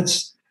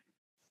 Let's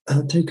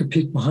take a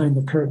peek behind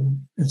the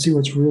curtain and see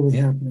what's really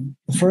happening.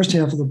 The first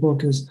half of the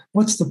book is,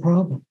 what's the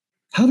problem?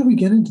 How do we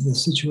get into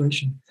this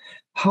situation?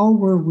 How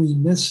were we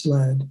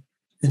misled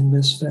and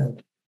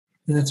misfed?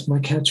 And that's my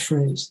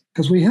catchphrase,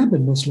 because we have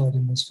been misled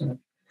and misfed.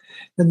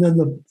 And then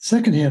the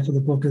second half of the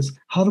book is,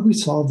 how do we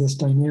solve this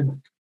dynamic?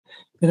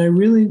 And I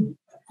really,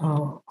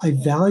 I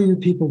value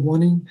people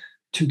wanting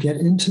to get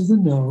into the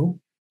know,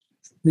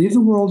 leave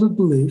the world of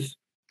belief.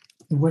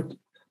 And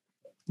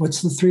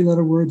what's the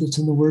three-letter word that's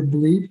in the word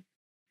believe?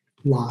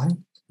 Lie.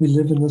 We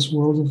live in this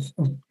world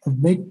of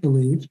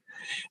make-believe.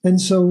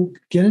 And so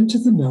get into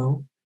the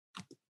know,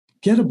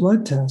 get a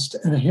blood test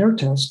and a hair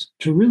test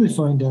to really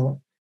find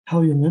out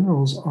how your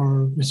minerals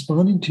are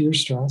responding to your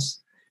stress,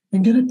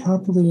 and get it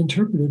properly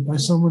interpreted by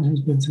someone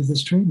who's been through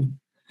this training.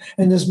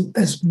 And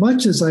as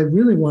much as I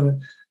really want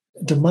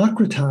to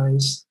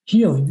democratize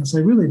healing, as I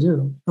really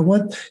do, I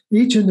want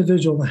each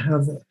individual to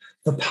have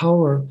the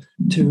power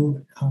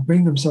to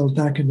bring themselves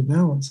back into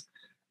balance.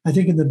 I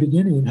think in the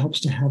beginning, it helps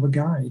to have a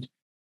guide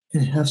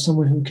and have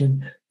someone who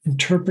can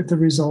interpret the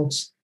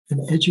results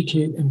and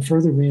educate and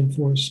further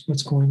reinforce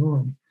what's going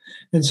on.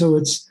 And so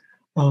it's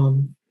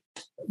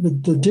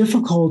the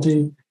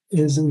difficulty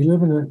is that we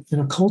live in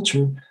a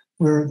culture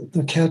where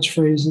the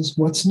catchphrase is,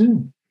 what's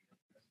new?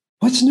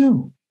 What's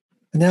new?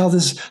 And now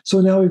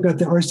we've got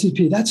the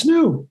RCP, that's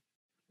new.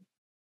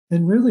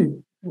 And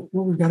really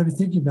what we've got to be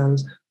thinking about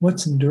is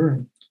what's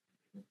enduring,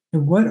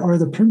 and what are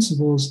the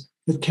principles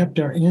that kept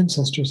our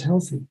ancestors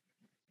healthy.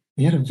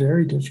 They had a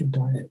very different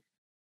diet.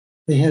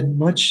 They had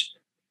much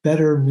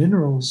better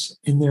minerals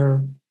in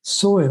their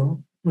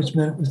soil, which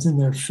meant it was in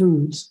their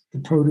foods, the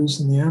produce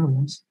and the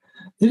animals.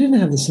 They didn't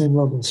have the same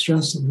level of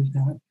stress that we've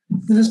got.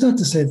 And it's not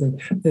to say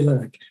that they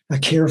led a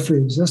carefree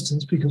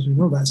existence, because we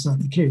know that's not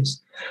the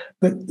case.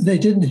 But they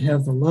didn't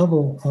have the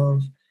level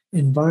of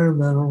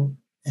environmental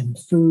and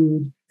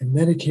food and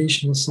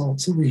medication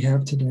assaults that we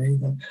have today,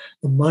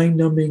 the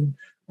mind-numbing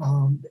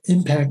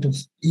impact of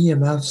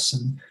EMFs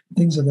and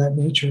things of that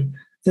nature,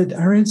 that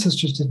our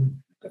ancestors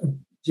didn't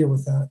deal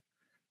with that.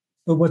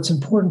 But what's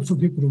important for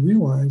people to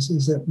realize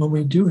is that when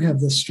we do have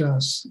this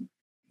stress,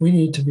 we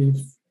need to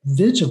be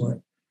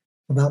vigilant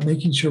about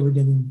making sure we're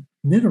getting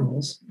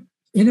minerals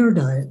in our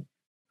diet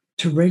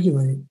to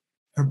regulate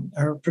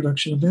our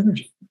production of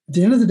energy. At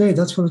the end of the day,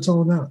 that's what it's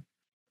all about.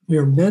 We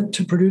are meant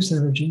to produce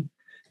energy,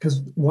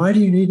 because why do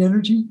you need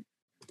energy?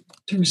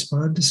 To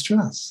respond to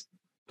stress.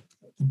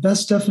 The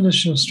best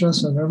definition of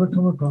stress I've ever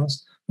come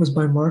across was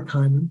by Mark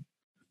Hyman,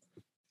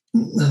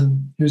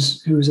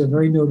 who's a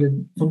very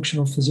noted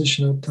functional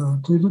physician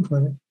at Cleveland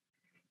Clinic.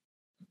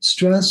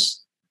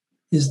 Stress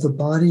is the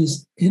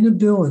body's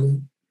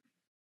inability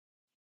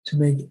to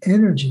make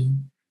energy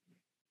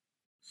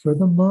for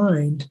the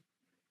mind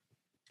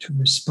to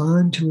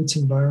respond to its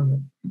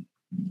environment.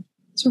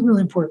 It's a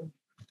really important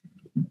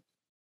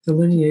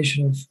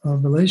delineation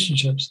of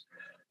relationships.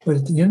 But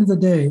at the end of the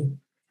day,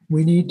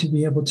 we need to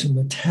be able to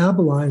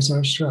metabolize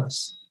our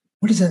stress.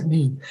 What does that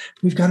mean?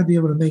 We've got to be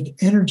able to make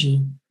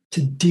energy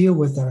to deal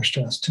with our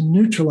stress, to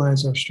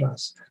neutralize our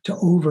stress, to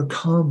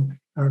overcome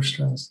our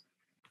stress.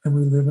 And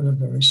we live in a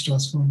very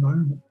stressful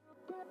environment.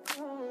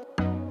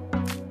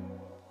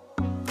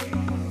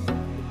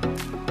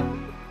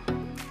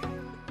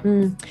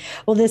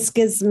 Well, this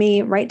gives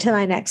me right to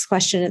my next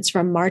question. It's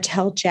from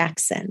Martel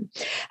Jackson.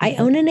 I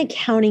own an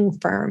accounting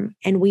firm,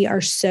 and we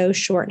are so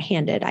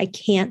shorthanded. I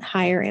can't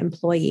hire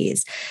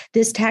employees.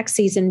 This tax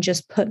season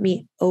just put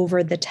me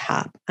over the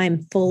top.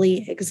 I'm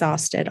fully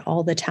exhausted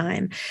all the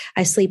time.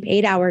 I sleep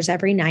 8 hours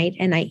every night,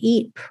 and I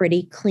eat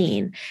pretty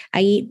clean. I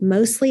eat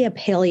mostly a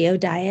paleo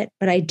diet,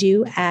 but I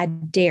do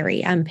add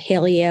dairy. I'm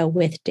paleo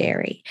with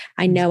dairy.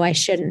 I know I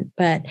shouldn't,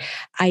 but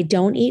I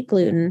don't eat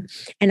gluten,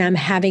 and I'm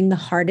having the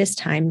hardest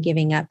time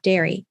giving up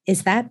dairy.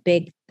 Is that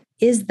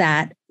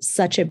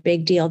such a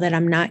big deal that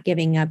I'm not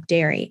giving up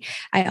dairy?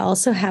 I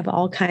also have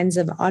all kinds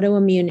of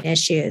autoimmune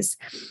issues.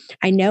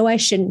 I know I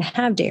shouldn't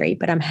have dairy,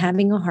 but I'm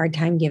having a hard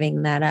time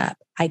giving that up.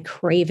 I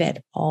crave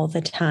it all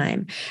the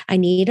time. I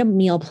need a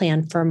meal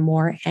plan for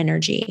more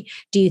energy.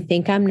 Do you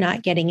think I'm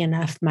not getting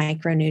enough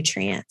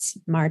micronutrients?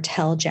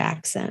 Martel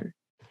Jackson.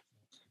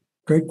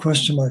 Great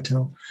question,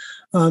 Martel.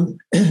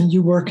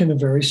 You work in a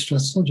very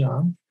stressful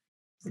job.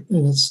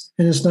 And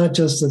it's not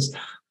just this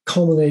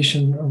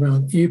culmination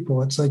around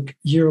April. It's like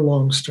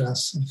year-long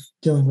stress of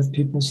dealing with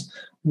people's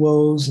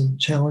woes and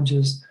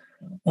challenges.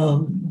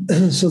 So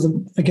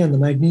the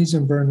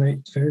magnesium burn rate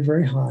is very,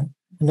 very high.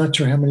 I'm not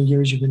sure how many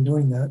years you've been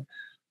doing that,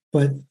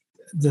 but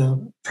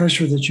the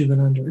pressure that you've been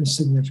under is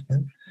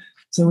significant.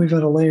 So we've got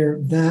to layer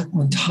that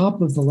on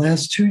top of the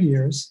last 2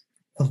 years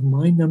of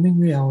mind-numbing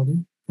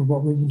reality of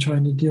what we've been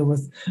trying to deal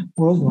with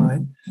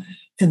worldwide.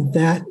 And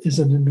that is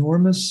an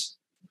enormous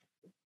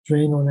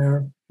drain on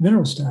our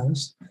mineral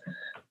status.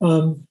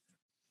 The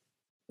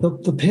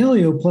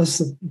paleo plus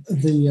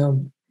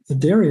the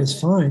dairy is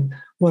fine.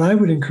 What I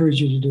would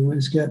encourage you to do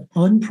is get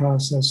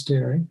unprocessed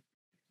dairy.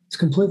 It's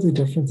completely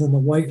different than the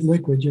white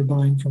liquid you're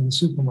buying from the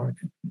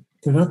supermarket.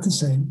 They're not the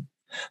same.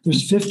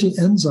 There's 50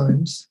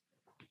 enzymes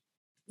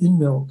in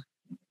milk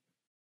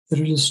that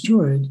are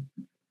destroyed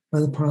by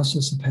the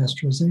process of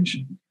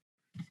pasteurization.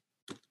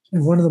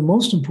 And one of the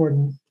most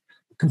important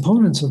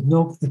components of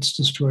milk that's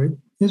destroyed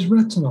is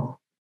retinol.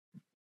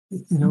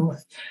 You know,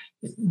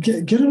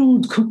 get an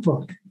old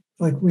cookbook.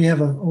 Like we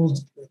have an old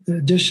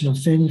edition of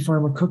Fannie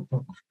Farmer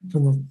cookbook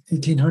from the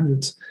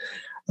 1800s.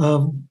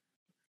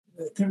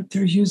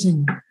 They're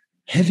using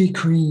heavy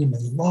cream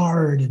and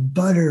lard and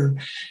butter,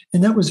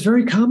 and that was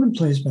very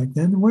commonplace back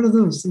then. And what are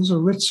those? Those are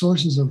rich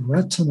sources of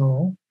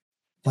retinol,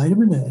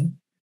 vitamin A,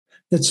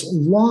 that's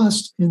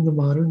lost in the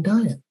modern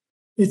diet.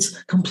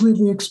 It's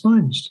completely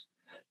expunged.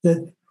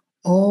 That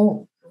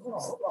all,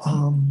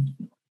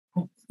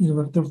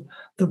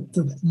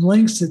 the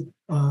lengths that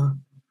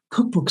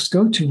cookbooks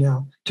go to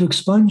now to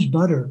expunge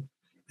butter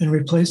and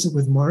replace it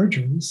with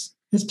margarines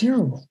is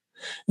terrible.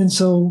 And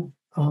so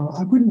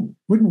I wouldn't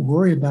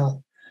worry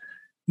about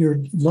your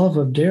love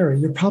of dairy.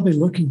 You're probably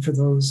looking for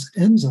those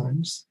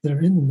enzymes that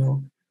are in the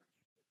milk.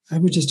 I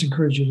would just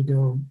encourage you to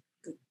go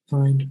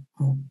find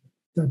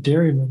a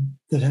dairyman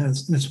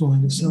that's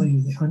willing to sell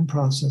you the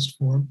unprocessed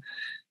form.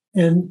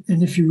 And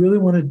if you really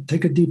want to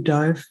take a deep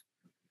dive,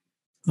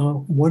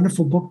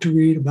 wonderful book to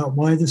read about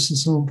why this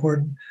is so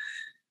important.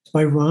 It's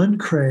by Ron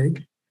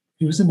Craig.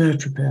 He was a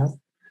naturopath,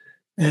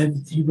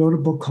 and he wrote a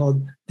book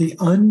called The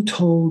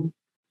Untold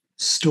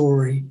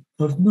Story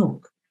of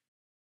Milk.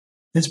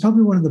 It's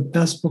probably one of the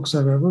best books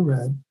I've ever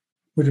read.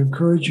 Would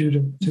encourage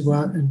you to go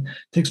out, and it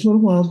takes a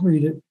little while to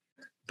read it,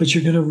 but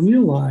you're going to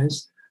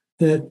realize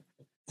that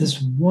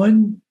this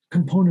one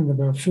component of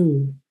our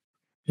food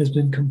has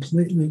been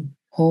completely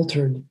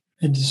altered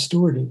and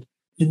distorted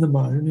in the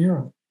modern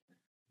era.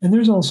 And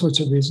there's all sorts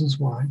of reasons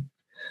why.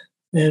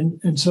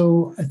 And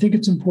so I think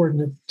it's important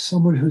that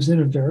someone who's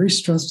in a very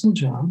stressful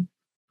job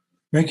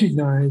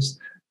recognize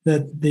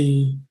that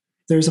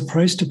there's a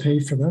price to pay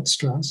for that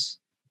stress,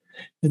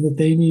 and that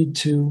they need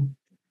to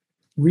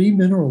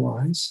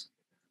remineralize.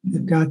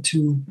 They've got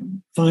to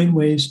find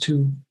ways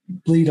to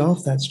bleed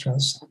off that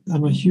stress.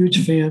 I'm a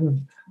huge fan of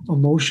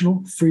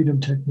emotional freedom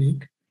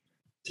technique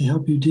to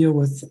help you deal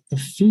with the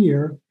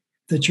fear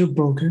that you're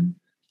broken,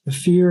 the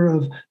fear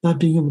of not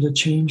being able to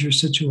change your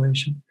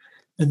situation.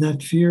 And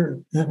that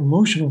fear, that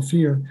emotional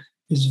fear,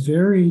 is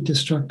very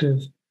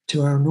destructive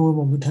to our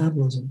normal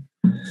metabolism.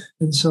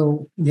 And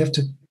so we have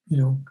to,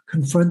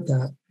 confront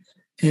that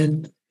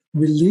and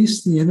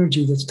release the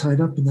energy that's tied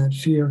up in that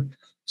fear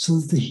so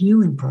that the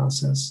healing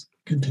process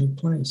can take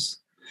place.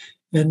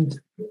 And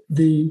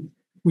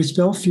we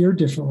spell fear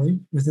differently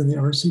within the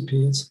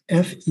RCP. It's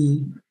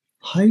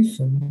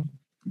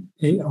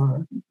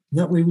Fe-AR.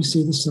 That way we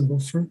see the symbol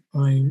for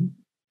iron.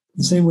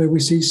 The same way we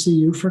see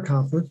Cu for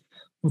copper,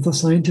 with the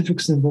scientific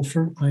symbol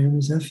for iron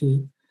is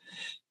Fe.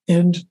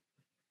 And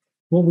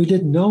what we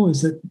didn't know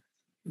is that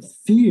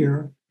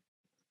fear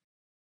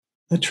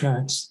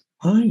attracts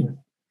iron.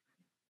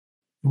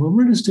 When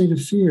we're in a state of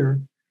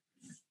fear,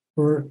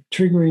 we're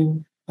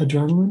triggering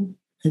adrenaline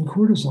and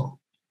cortisol.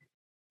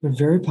 They're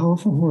very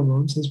powerful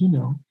hormones, as we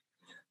know,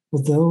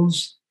 but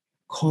those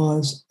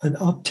cause an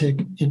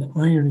uptick in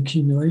iron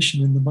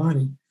accumulation in the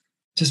body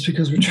just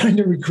because we're trying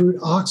to recruit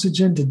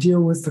oxygen to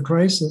deal with the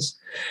crisis.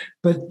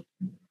 But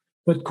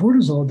what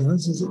cortisol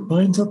does is it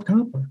binds up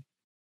copper,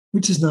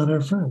 which is not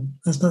our friend.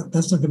 That's not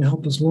going to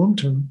help us long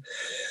term.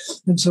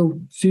 And so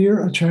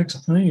fear attracts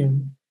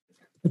iron.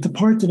 But the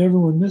part that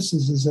everyone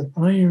misses is that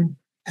iron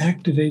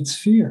activates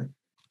fear.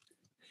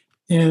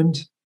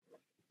 And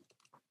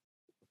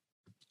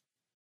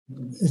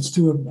it's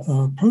through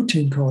a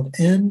protein called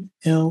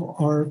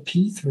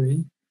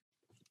NLRP3.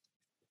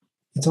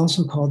 It's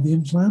also called the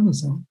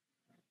inflammasome.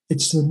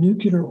 It's the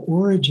nuclear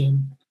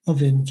origin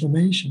of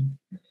inflammation.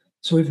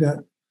 So we've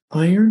got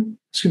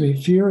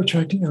fear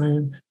attracting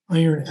iron,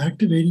 iron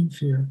activating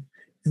fear.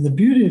 And the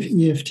beauty of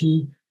EFT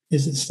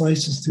is it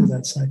slices through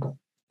that cycle.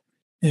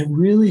 And it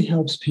really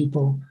helps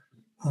people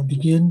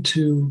begin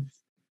to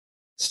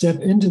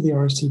step into the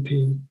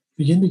RCP,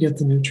 begin to get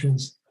the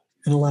nutrients,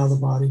 and allow the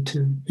body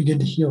to begin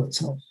to heal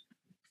itself.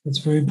 It's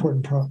a very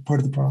important part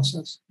of the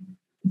process.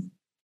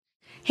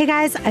 Hey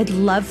guys, I'd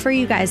love for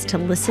you guys to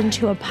listen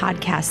to a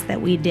podcast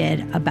that we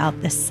did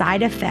about the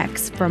side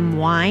effects from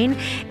wine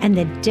and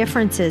the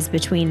differences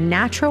between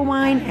natural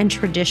wine and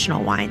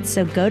traditional wine.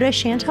 So go to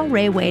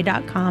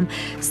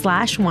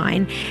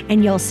chantelrayway.com/wine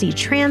and you'll see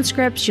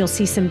transcripts, you'll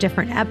see some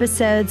different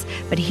episodes.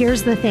 But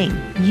here's the thing,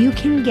 you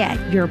can get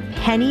your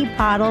penny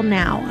bottle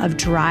now of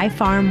Dry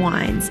Farm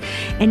wines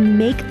and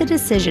make the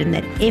decision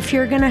that if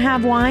you're going to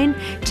have wine,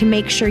 to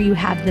make sure you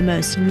have the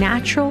most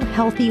natural,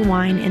 healthy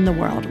wine in the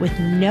world with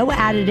no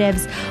additives,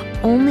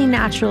 only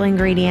natural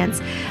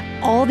ingredients.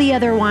 All the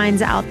other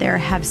wines out there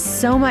have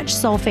so much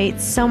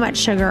sulfate, so much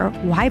sugar.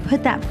 Why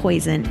put that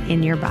poison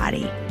in your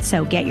body?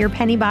 So get your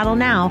penny bottle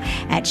now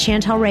at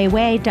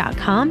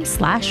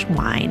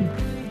chantelrayway.com/wine.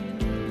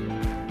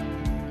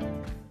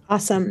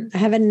 Awesome. I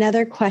have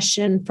another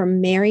question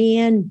from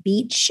Marianne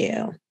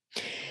Beatshoe.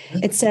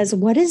 It says,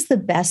 what is the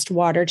best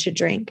water to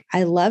drink?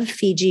 I love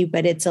Fiji,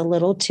 but it's a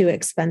little too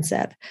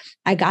expensive.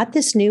 I got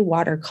this new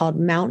water called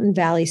Mountain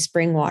Valley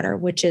Spring Water,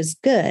 which is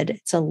good.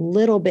 It's a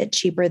little bit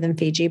cheaper than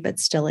Fiji, but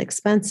still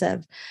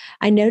expensive.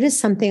 I noticed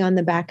something on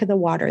the back of the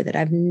water that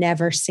I've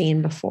never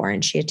seen before.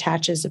 And she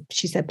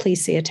said,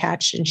 please see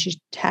attached. And she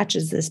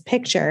attaches this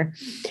picture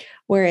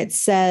where it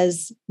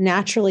says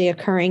naturally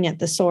occurring at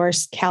the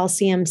source,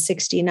 calcium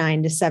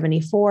 69 to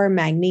 74,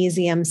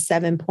 magnesium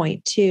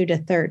 7.2 to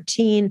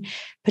 13,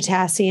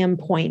 potassium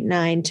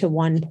 0.9 to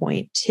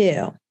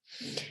 1.2.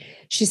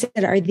 She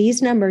said, are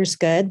these numbers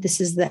good?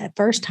 This is the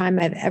first time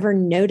I've ever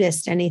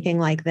noticed anything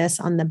like this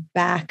on the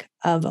back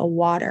of a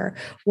water?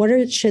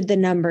 Should the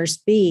numbers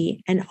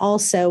be? And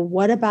also,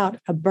 what about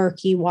a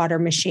Berkey water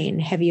machine?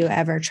 Have you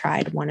ever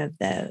tried one of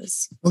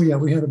those? Oh, yeah.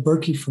 We had a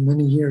Berkey for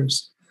many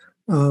years.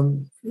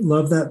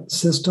 Love that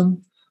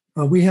system.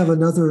 We have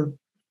another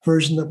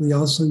version that we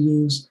also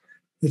use.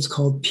 It's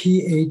called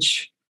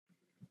pH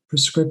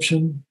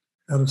Prescription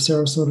out of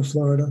Sarasota,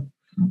 Florida.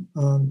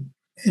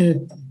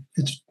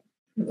 It's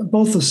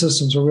both the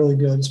systems are really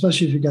good,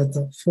 especially if you got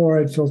the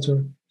fluoride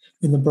filter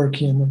in the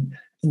Berkey and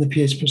the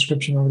pH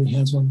Prescription already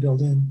has one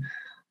built in.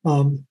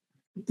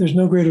 There's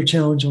no greater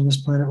challenge on this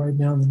planet right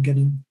now than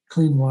getting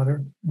clean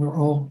water. We're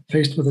all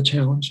faced with a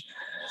challenge.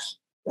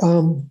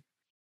 But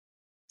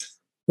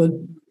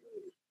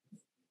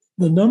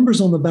the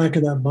numbers on the back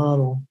of that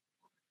bottle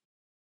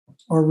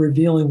are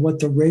revealing what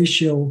the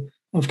ratio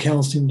of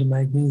calcium to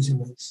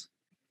magnesium is.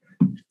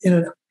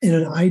 In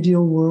an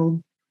ideal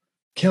world,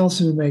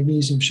 calcium and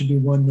magnesium should be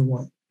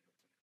 1-to-1.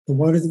 The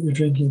water that you're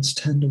drinking, it's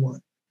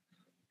 10-to-1.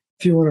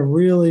 If you want a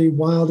really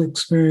wild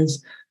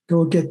experience,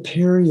 go get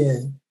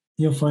Perrier.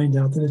 You'll find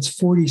out that it's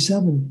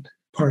 47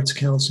 parts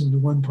calcium to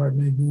 1 part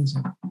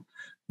magnesium,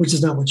 which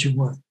is not what you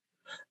want.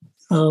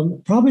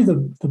 Probably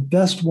the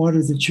best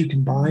water that you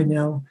can buy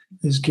now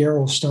is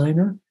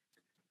Gerolsteiner,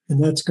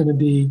 and that's going to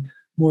be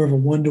more of a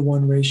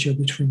 1-to-1 ratio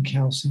between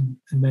calcium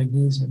and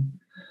magnesium.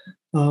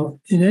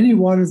 In any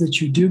water that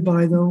you do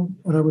buy, though,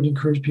 what I would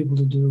encourage people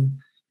to do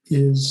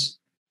is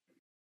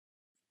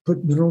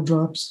put mineral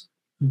drops.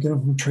 You get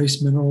them from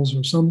Trace Minerals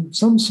or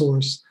some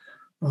source.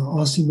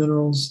 Aussie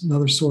Minerals,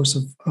 another source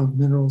of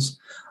minerals.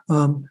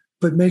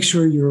 But make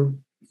sure you're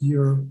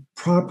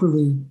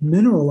properly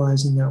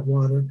mineralizing that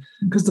water,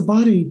 because the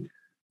body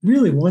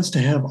really wants to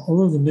have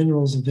all of the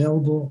minerals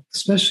available,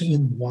 especially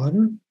in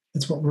water.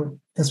 That's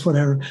what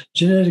our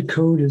genetic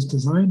code is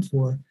designed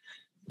for.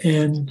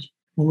 And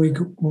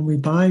when we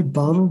buy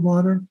bottled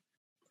water,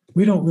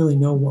 we don't really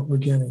know what we're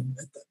getting.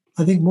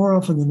 I think more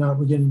often than not,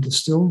 we're getting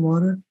distilled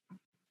water,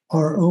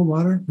 RO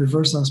water,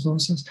 reverse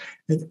osmosis,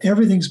 and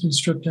everything's been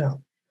stripped out.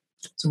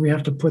 So we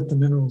have to put the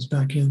minerals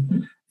back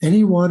in.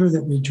 Any water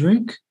that we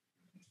drink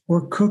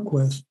or cook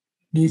with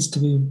needs to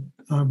be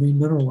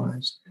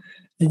remineralized.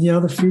 And yeah,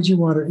 the Fiji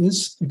water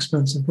is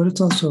expensive, but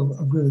it's also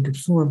a really good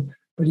form.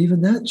 But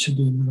even that should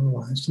be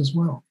mineralized as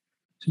well.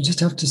 So you just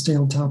have to stay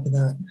on top of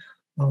that.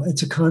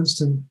 It's a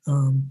constant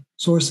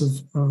source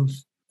of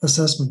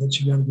assessment that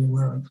you got to be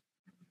aware of.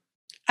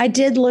 I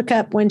did look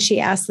up, when she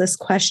asked this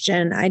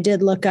question, I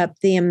did look up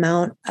the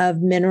amount of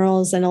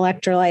minerals and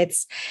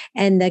electrolytes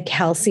and the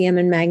calcium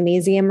and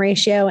magnesium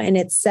ratio. And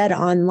it said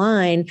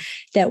online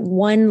that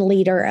 1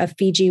 liter of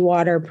Fiji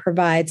water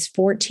provides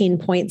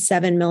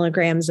 14.7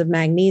 milligrams of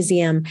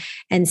magnesium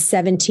and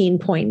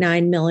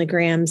 17.9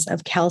 milligrams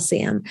of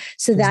calcium.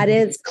 So that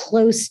is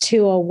close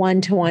to a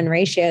 1-to-1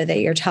 ratio that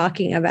you're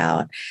talking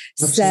about.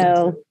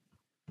 Absolutely.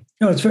 So,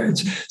 no,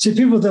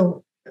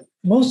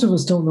 most of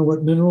us don't know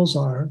what minerals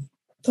are.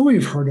 Oh,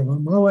 we've heard of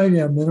them. Oh,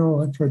 yeah,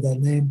 mineral. I've heard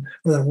that name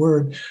or that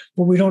word,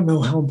 but we don't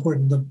know how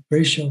important the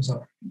ratios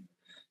are.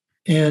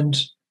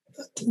 And,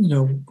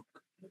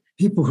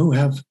 people who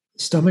have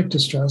stomach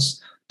distress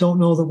don't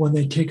know that when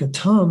they take a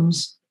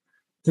Tums,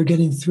 they're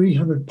getting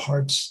 300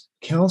 parts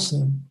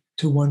calcium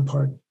to 1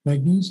 part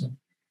magnesium.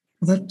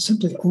 Well, that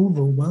simply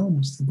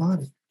overwhelms the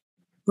body.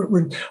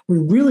 We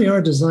really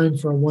are designed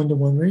for a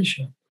 1-to-1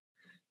 ratio.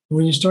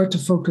 When you start to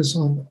focus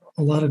on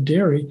a lot of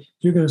dairy,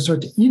 you're going to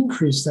start to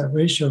increase that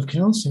ratio of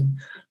calcium.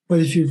 But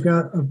if you've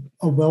got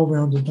a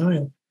well-rounded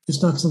diet,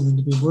 it's not something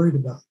to be worried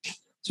about.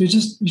 So you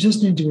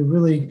just need to be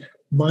really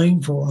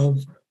mindful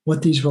of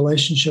what these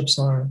relationships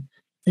are,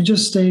 and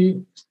just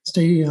stay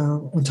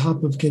on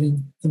top of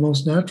getting the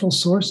most natural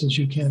sources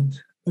you can,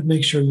 but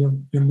make sure you're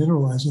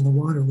mineralizing the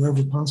water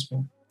wherever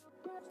possible.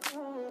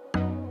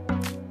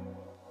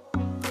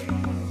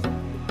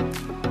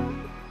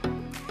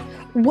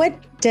 What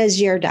does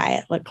your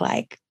diet look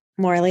like,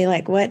 Morley?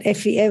 Like,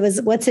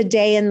 what's a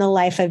day in the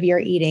life of your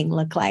eating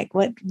look like?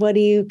 What do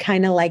you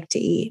kind of like to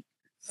eat?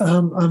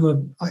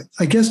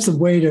 I guess the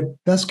way to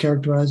best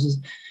characterize it,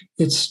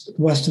 it's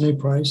Weston A.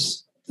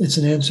 Price. It's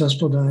an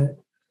ancestral diet,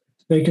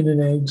 bacon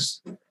and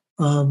eggs.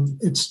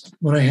 It's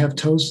when I have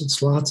toast,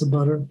 it's lots of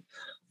butter,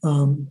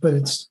 but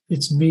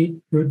it's meat,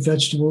 root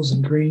vegetables,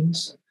 and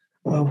greens.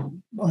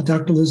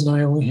 Dr. Liz and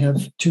I only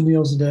have 2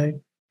 meals a day.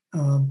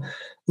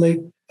 Like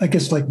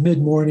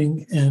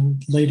mid-morning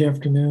and late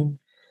afternoon.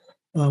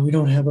 We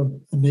don't have a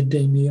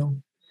midday meal.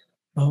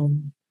 I'll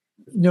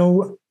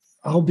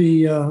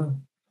be,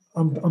 I'm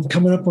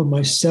coming up on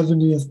my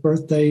 70th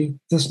birthday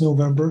this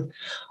November,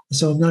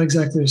 so I'm not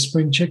exactly a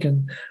spring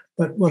chicken.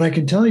 But what I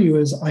can tell you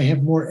is I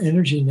have more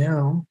energy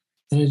now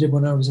than I did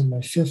when I was in my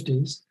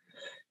 50s.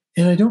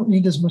 And I don't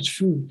need as much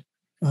food,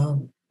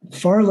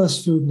 far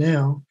less food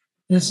now.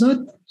 And it's not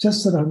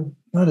just that I'm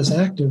not as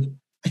active,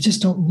 I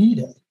just don't need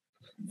it.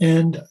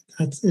 And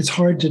it's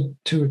hard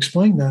to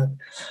explain that.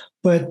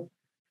 But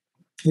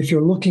if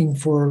you're looking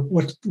for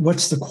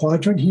what's the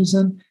quadrant he's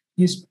in,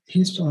 he's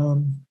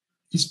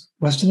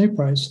Weston A.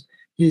 Price.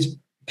 He's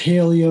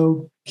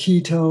paleo,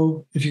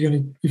 keto. If you're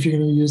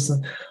gonna use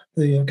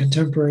the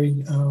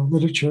contemporary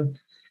literature.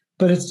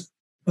 But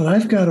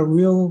I've got a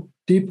real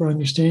deeper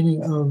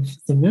understanding of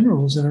the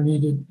minerals that are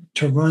needed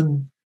to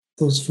run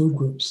those food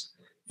groups.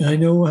 And I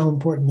know how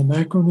important the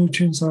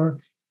macronutrients are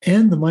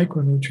and the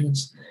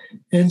micronutrients.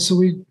 And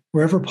so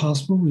wherever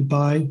possible, we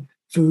buy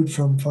food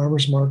from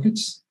farmers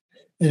markets.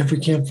 And if we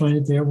can't find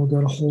it there, we'll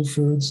go to Whole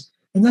Foods.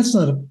 And that's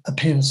not a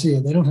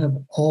panacea. They don't have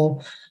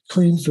all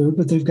clean food,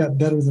 but they've got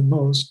better than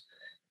most.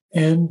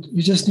 And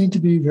you just need to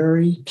be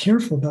very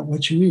careful about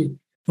what you eat.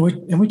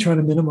 And we try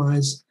to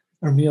minimize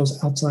our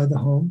meals outside the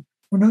home.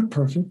 We're not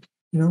perfect.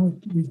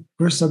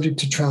 We're subject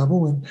to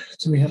travel, and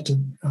so we have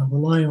to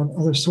rely on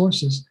other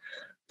sources.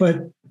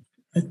 But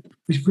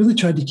we've really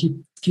tried to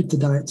keep the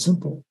diet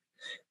simple.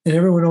 And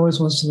everyone always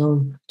wants to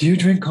know, do you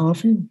drink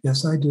coffee?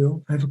 Yes, I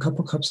do. I have a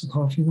couple cups of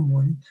coffee in the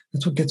morning.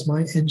 That's what gets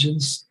my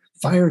engines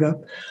fired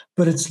up.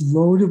 But it's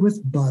loaded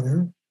with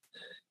butter.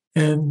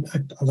 And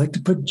I like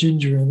to put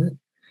ginger in it.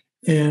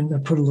 And I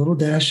put a little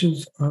dash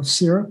of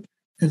syrup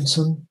and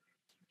some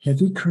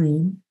heavy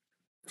cream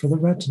for the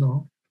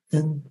retinol.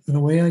 And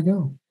away I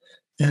go.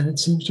 And it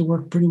seems to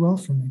work pretty well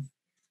for me.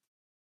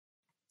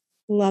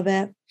 Love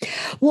it.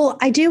 Well,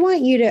 I do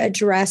want you to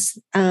address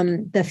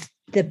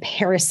the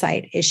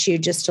parasite issue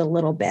just a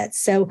little bit.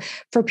 So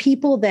for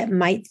people that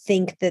might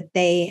think that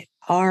they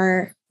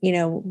are,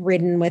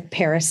 ridden with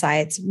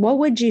parasites, what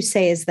would you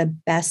say is the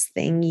best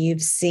thing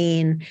you've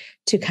seen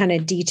to kind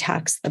of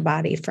detox the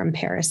body from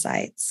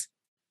parasites?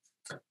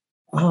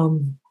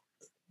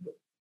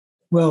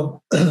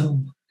 Well,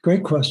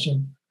 great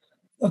question.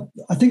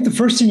 I think the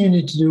first thing you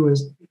need to do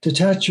is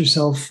detach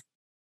yourself.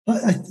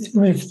 Let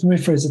me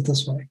phrase it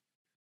this way.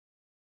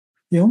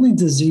 The only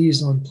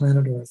disease on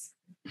planet Earth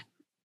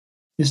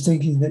is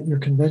thinking that your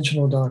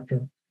conventional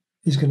doctor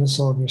is going to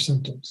solve your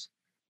symptoms.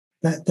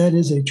 That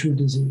is a true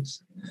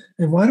disease.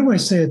 And why do I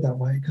say it that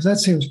way? Because that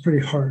seems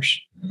pretty harsh.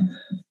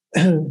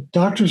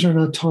 Doctors are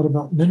not taught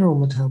about mineral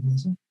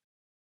metabolism.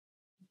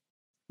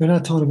 They're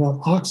not taught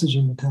about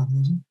oxygen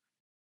metabolism.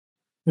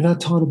 They're not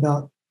taught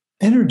about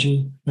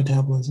energy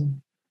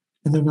metabolism.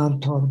 And they're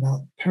not taught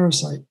about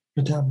parasite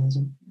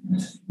metabolism.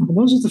 And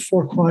those are the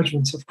four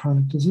quadrants of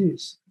chronic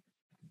disease.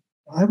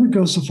 I would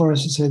go so far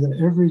as to say that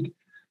every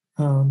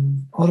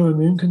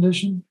autoimmune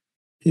condition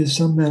is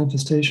some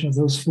manifestation of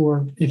those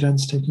four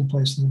events taking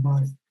place in the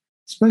body,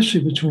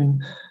 especially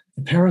between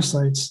the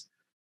parasites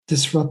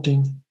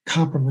disrupting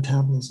copper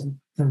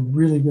metabolism. They're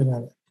really good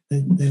at it.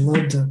 They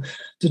love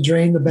to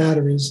drain the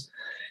batteries.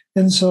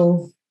 And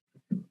so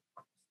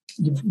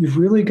you've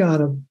really got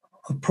to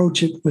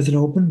approach it with an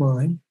open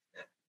mind.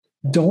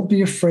 Don't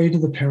be afraid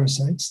of the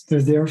parasites.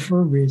 They're there for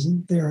a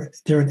reason. They're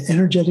an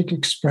energetic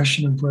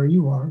expression of where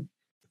you are.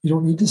 You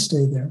don't need to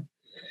stay there.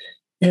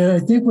 And I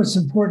think what's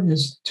important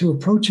is to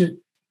approach it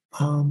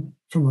from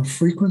a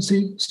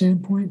frequency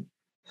standpoint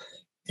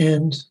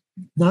and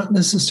not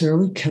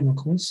necessarily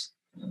chemicals.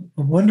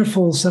 A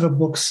wonderful set of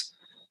books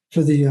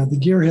for the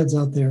gearheads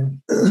out there,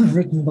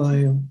 written by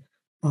an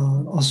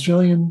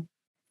Australian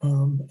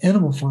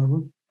animal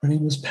farmer. Her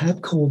name is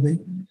Pat Colby,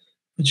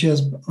 and she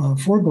has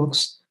 4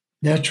 books: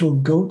 Natural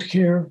Goat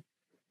Care,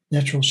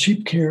 Natural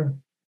Sheep Care,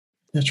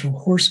 Natural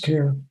Horse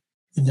Care,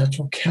 and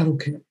Natural Cattle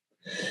Care.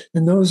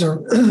 And those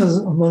are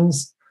among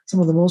some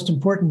of the most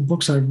important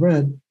books I've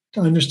read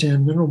to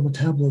understand mineral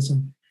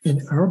metabolism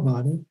in our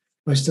body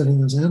by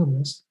studying those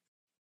animals.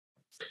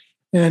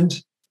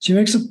 And she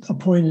makes a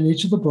point in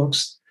each of the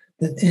books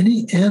that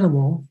any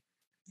animal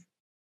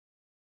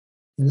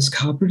that is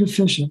copper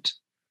deficient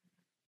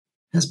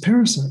has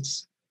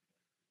parasites.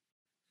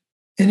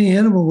 Any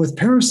animal with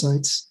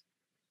parasites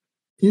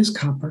is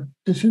copper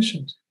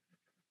deficient.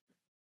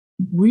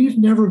 We've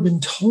never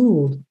been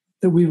told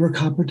that we were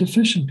copper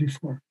deficient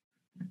before.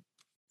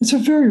 It's a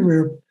very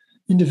rare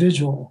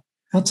individual.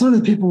 Outside of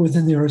the people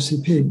within the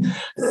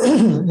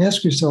RCP,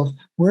 ask yourself,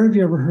 where have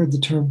you ever heard the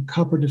term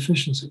copper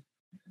deficiency,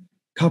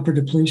 copper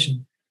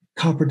depletion,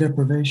 copper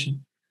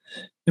deprivation?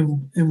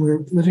 And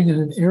we're living in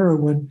an era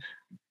when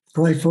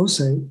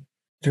glyphosate,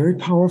 very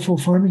powerful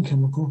farming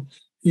chemical,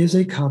 is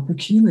a copper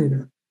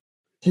chelator.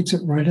 Takes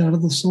it right out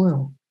of the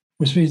soil,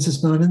 which means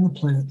it's not in the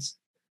plants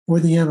or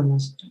the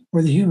animals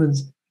or the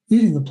humans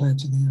eating the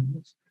plants or the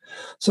animals.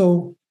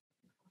 So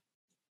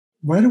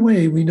right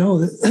away, we know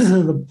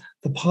that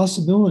the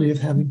possibility of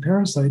having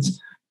parasites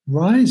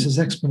rises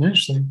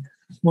exponentially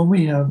when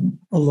we have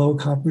a low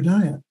copper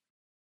diet.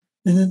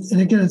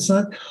 And again, it's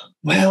not,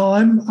 well,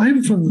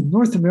 I'm from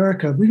North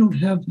America.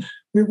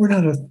 We're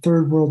not a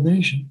third world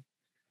nation.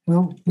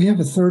 Well, we have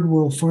a third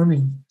world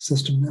farming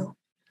system now.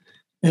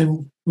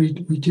 And we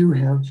do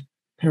have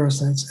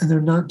parasites, and they're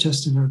not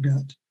just in our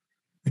gut.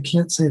 I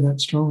can't say that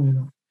strongly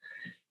enough.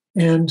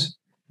 And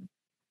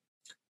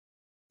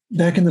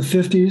back in the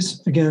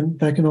 50s, again,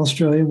 back in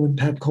Australia, when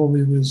Pat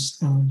Colby was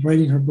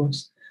writing her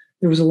books,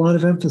 there was a lot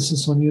of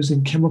emphasis on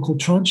using chemical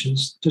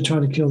tranches to try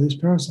to kill these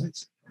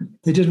parasites.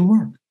 They didn't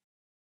work.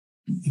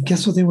 And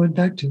guess what they went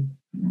back to?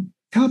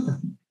 Copper.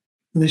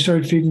 And they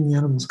started feeding the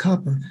animals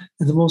copper.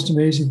 And the most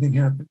amazing thing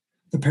happened.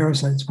 The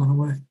parasites went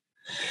away.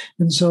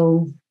 And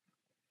so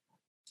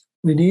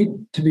we need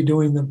to be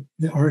doing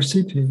the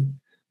RCP,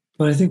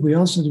 but I think we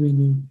also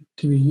need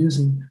to be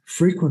using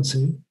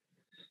frequency.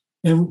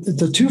 And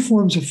the two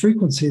forms of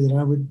frequency that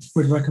I would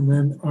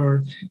recommend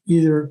are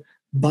either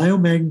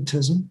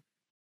biomagnetism.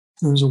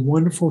 There's a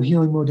wonderful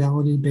healing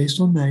modality based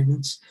on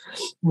magnets,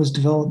 was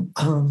developed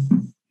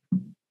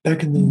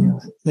back in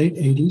the late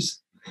 80s.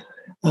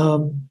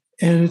 And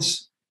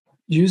it's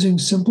using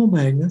simple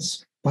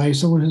magnets by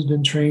someone who's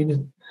been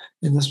trained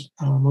in this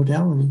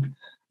modality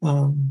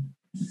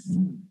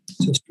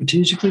to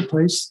strategically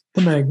place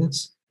the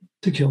magnets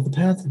to kill the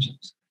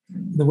pathogens.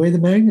 The way the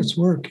magnets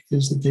work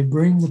is that they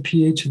bring the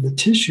pH of the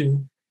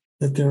tissue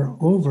that they're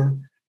over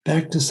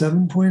back to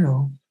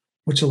 7.0,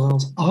 which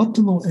allows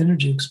optimal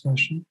energy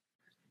expression.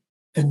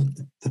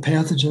 And the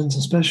pathogens,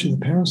 especially the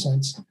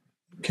parasites,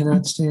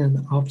 cannot stand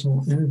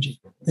optimal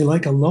energy. They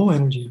like a low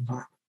energy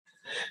environment.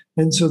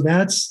 And so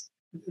that's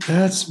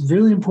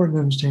really important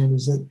to understand,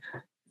 is that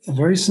a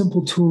very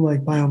simple tool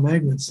like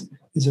biomagnets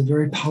is a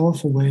very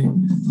powerful way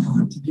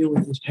to deal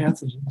with these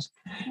pathogens.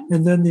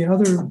 And then the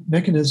other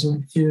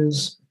mechanism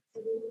is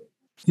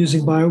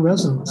using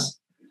bioresonance.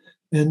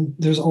 And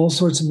there's all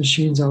sorts of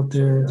machines out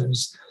there.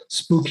 There's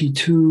Spooky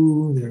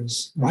 2,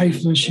 there's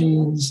Rife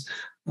machines,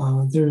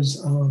 there's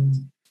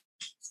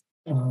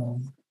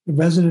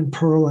Resonant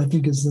Pearl, I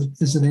think is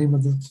the name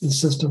of the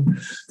system.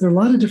 There are a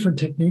lot of different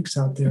techniques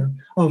out there.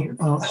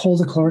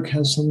 Hulda Clark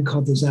has something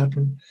called the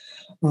Zapper.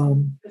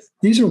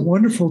 These are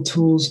wonderful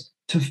tools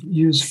to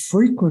use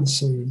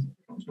frequency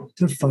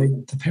to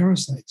fight the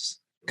parasites,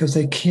 because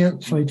they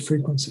can't fight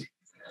frequency.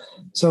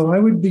 So I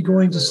would be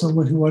going to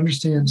someone who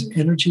understands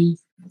energy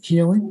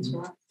healing,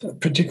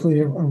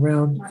 particularly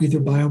around either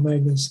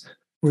biomagnets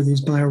or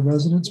these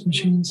bioresonance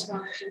machines,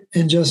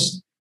 and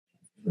just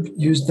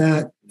use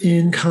that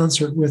in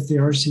concert with the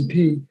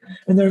RCP.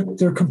 And there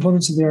are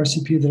components of the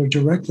RCP that are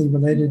directly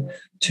related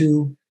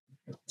to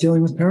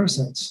dealing with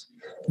parasites.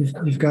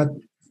 You've got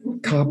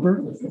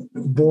copper,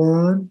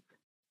 boron,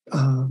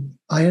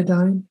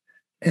 iodine,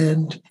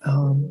 and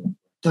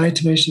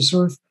diatomaceous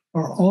earth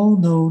are all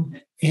known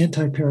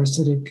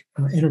anti-parasitic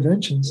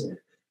interventions,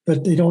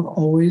 but they don't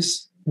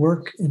always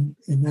work in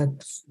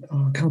that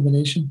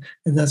combination.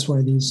 And that's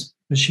why these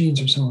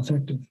machines are so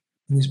effective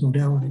in these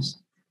modalities.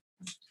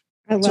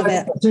 I love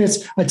it.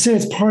 I'd say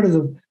it's part of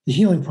the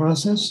healing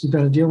process. You've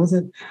got to deal with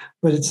it,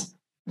 but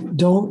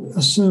don't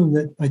assume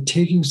that by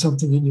taking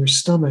something in your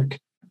stomach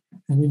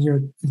and in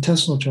your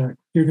intestinal tract,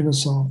 you're going to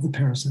solve the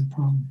parasite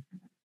problem.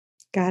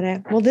 Got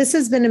it. Well, this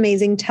has been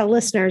amazing. Tell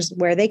listeners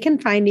where they can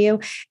find you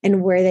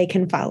and where they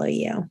can follow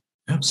you.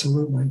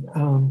 Absolutely.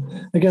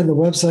 Again, the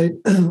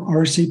website,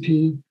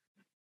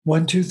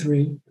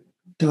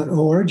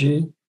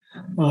 rcp123.org.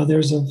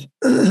 There's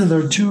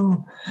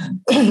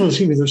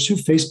two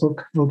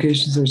Facebook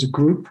locations. There's a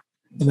group,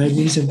 the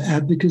Magnesium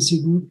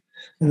Advocacy Group,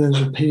 and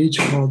there's a page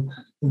called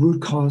the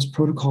Root Cause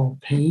Protocol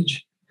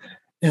page.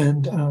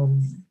 And a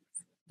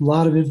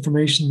lot of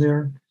information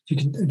there. You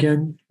can,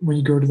 again, when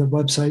you go to the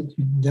website,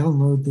 you can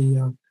download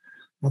the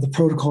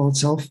protocol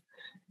itself.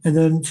 And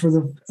then for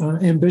the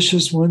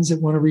ambitious ones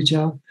that want to reach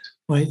out,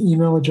 my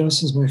email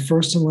address is my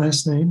first and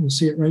last name. You'll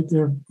see it right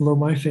there below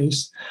my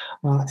face,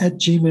 at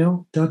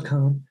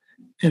gmail.com.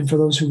 And for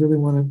those who really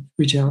want to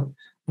reach out,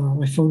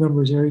 my phone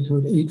number is area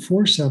code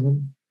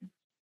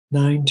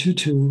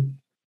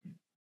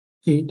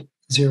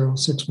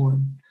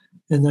 847-922-8061.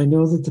 And I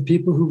know that the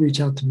people who reach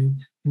out to me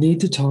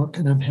need to talk,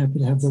 and I'm happy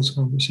to have those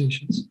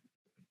conversations.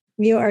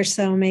 You are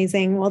so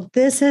amazing. Well,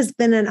 this has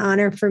been an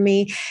honor for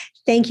me.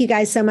 Thank you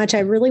guys so much. I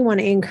really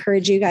want to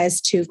encourage you guys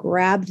to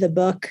grab the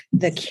book,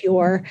 The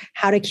Cure,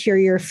 How to Cure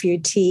Your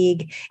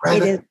Fatigue.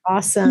 It is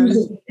awesome.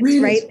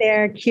 It's right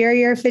there. Cure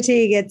Your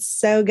Fatigue. It's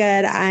so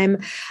good. I'm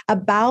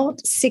about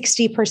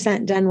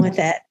 60% done with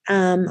it.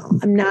 I'm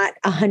not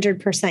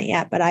 100%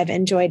 yet, but I've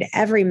enjoyed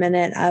every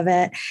minute of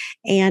it,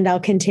 and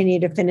I'll continue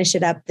to finish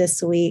it up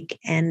this week.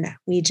 And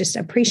we just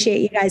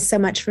appreciate you guys so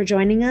much for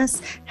joining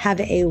us. Have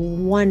a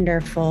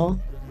wonderful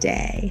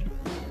day.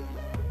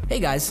 Hey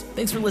guys,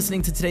 thanks for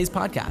listening to today's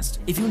podcast.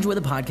 If you enjoy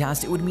the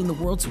podcast, it would mean the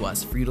world to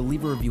us for you to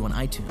leave a review on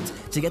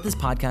iTunes to get this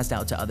podcast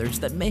out to others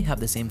that may have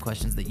the same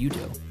questions that you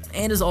do.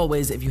 And as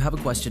always, if you have a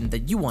question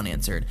that you want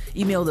answered,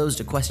 email those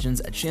to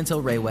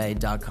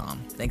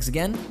questions@chantelrayway.com. Thanks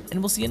again,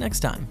 and we'll see you next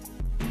time.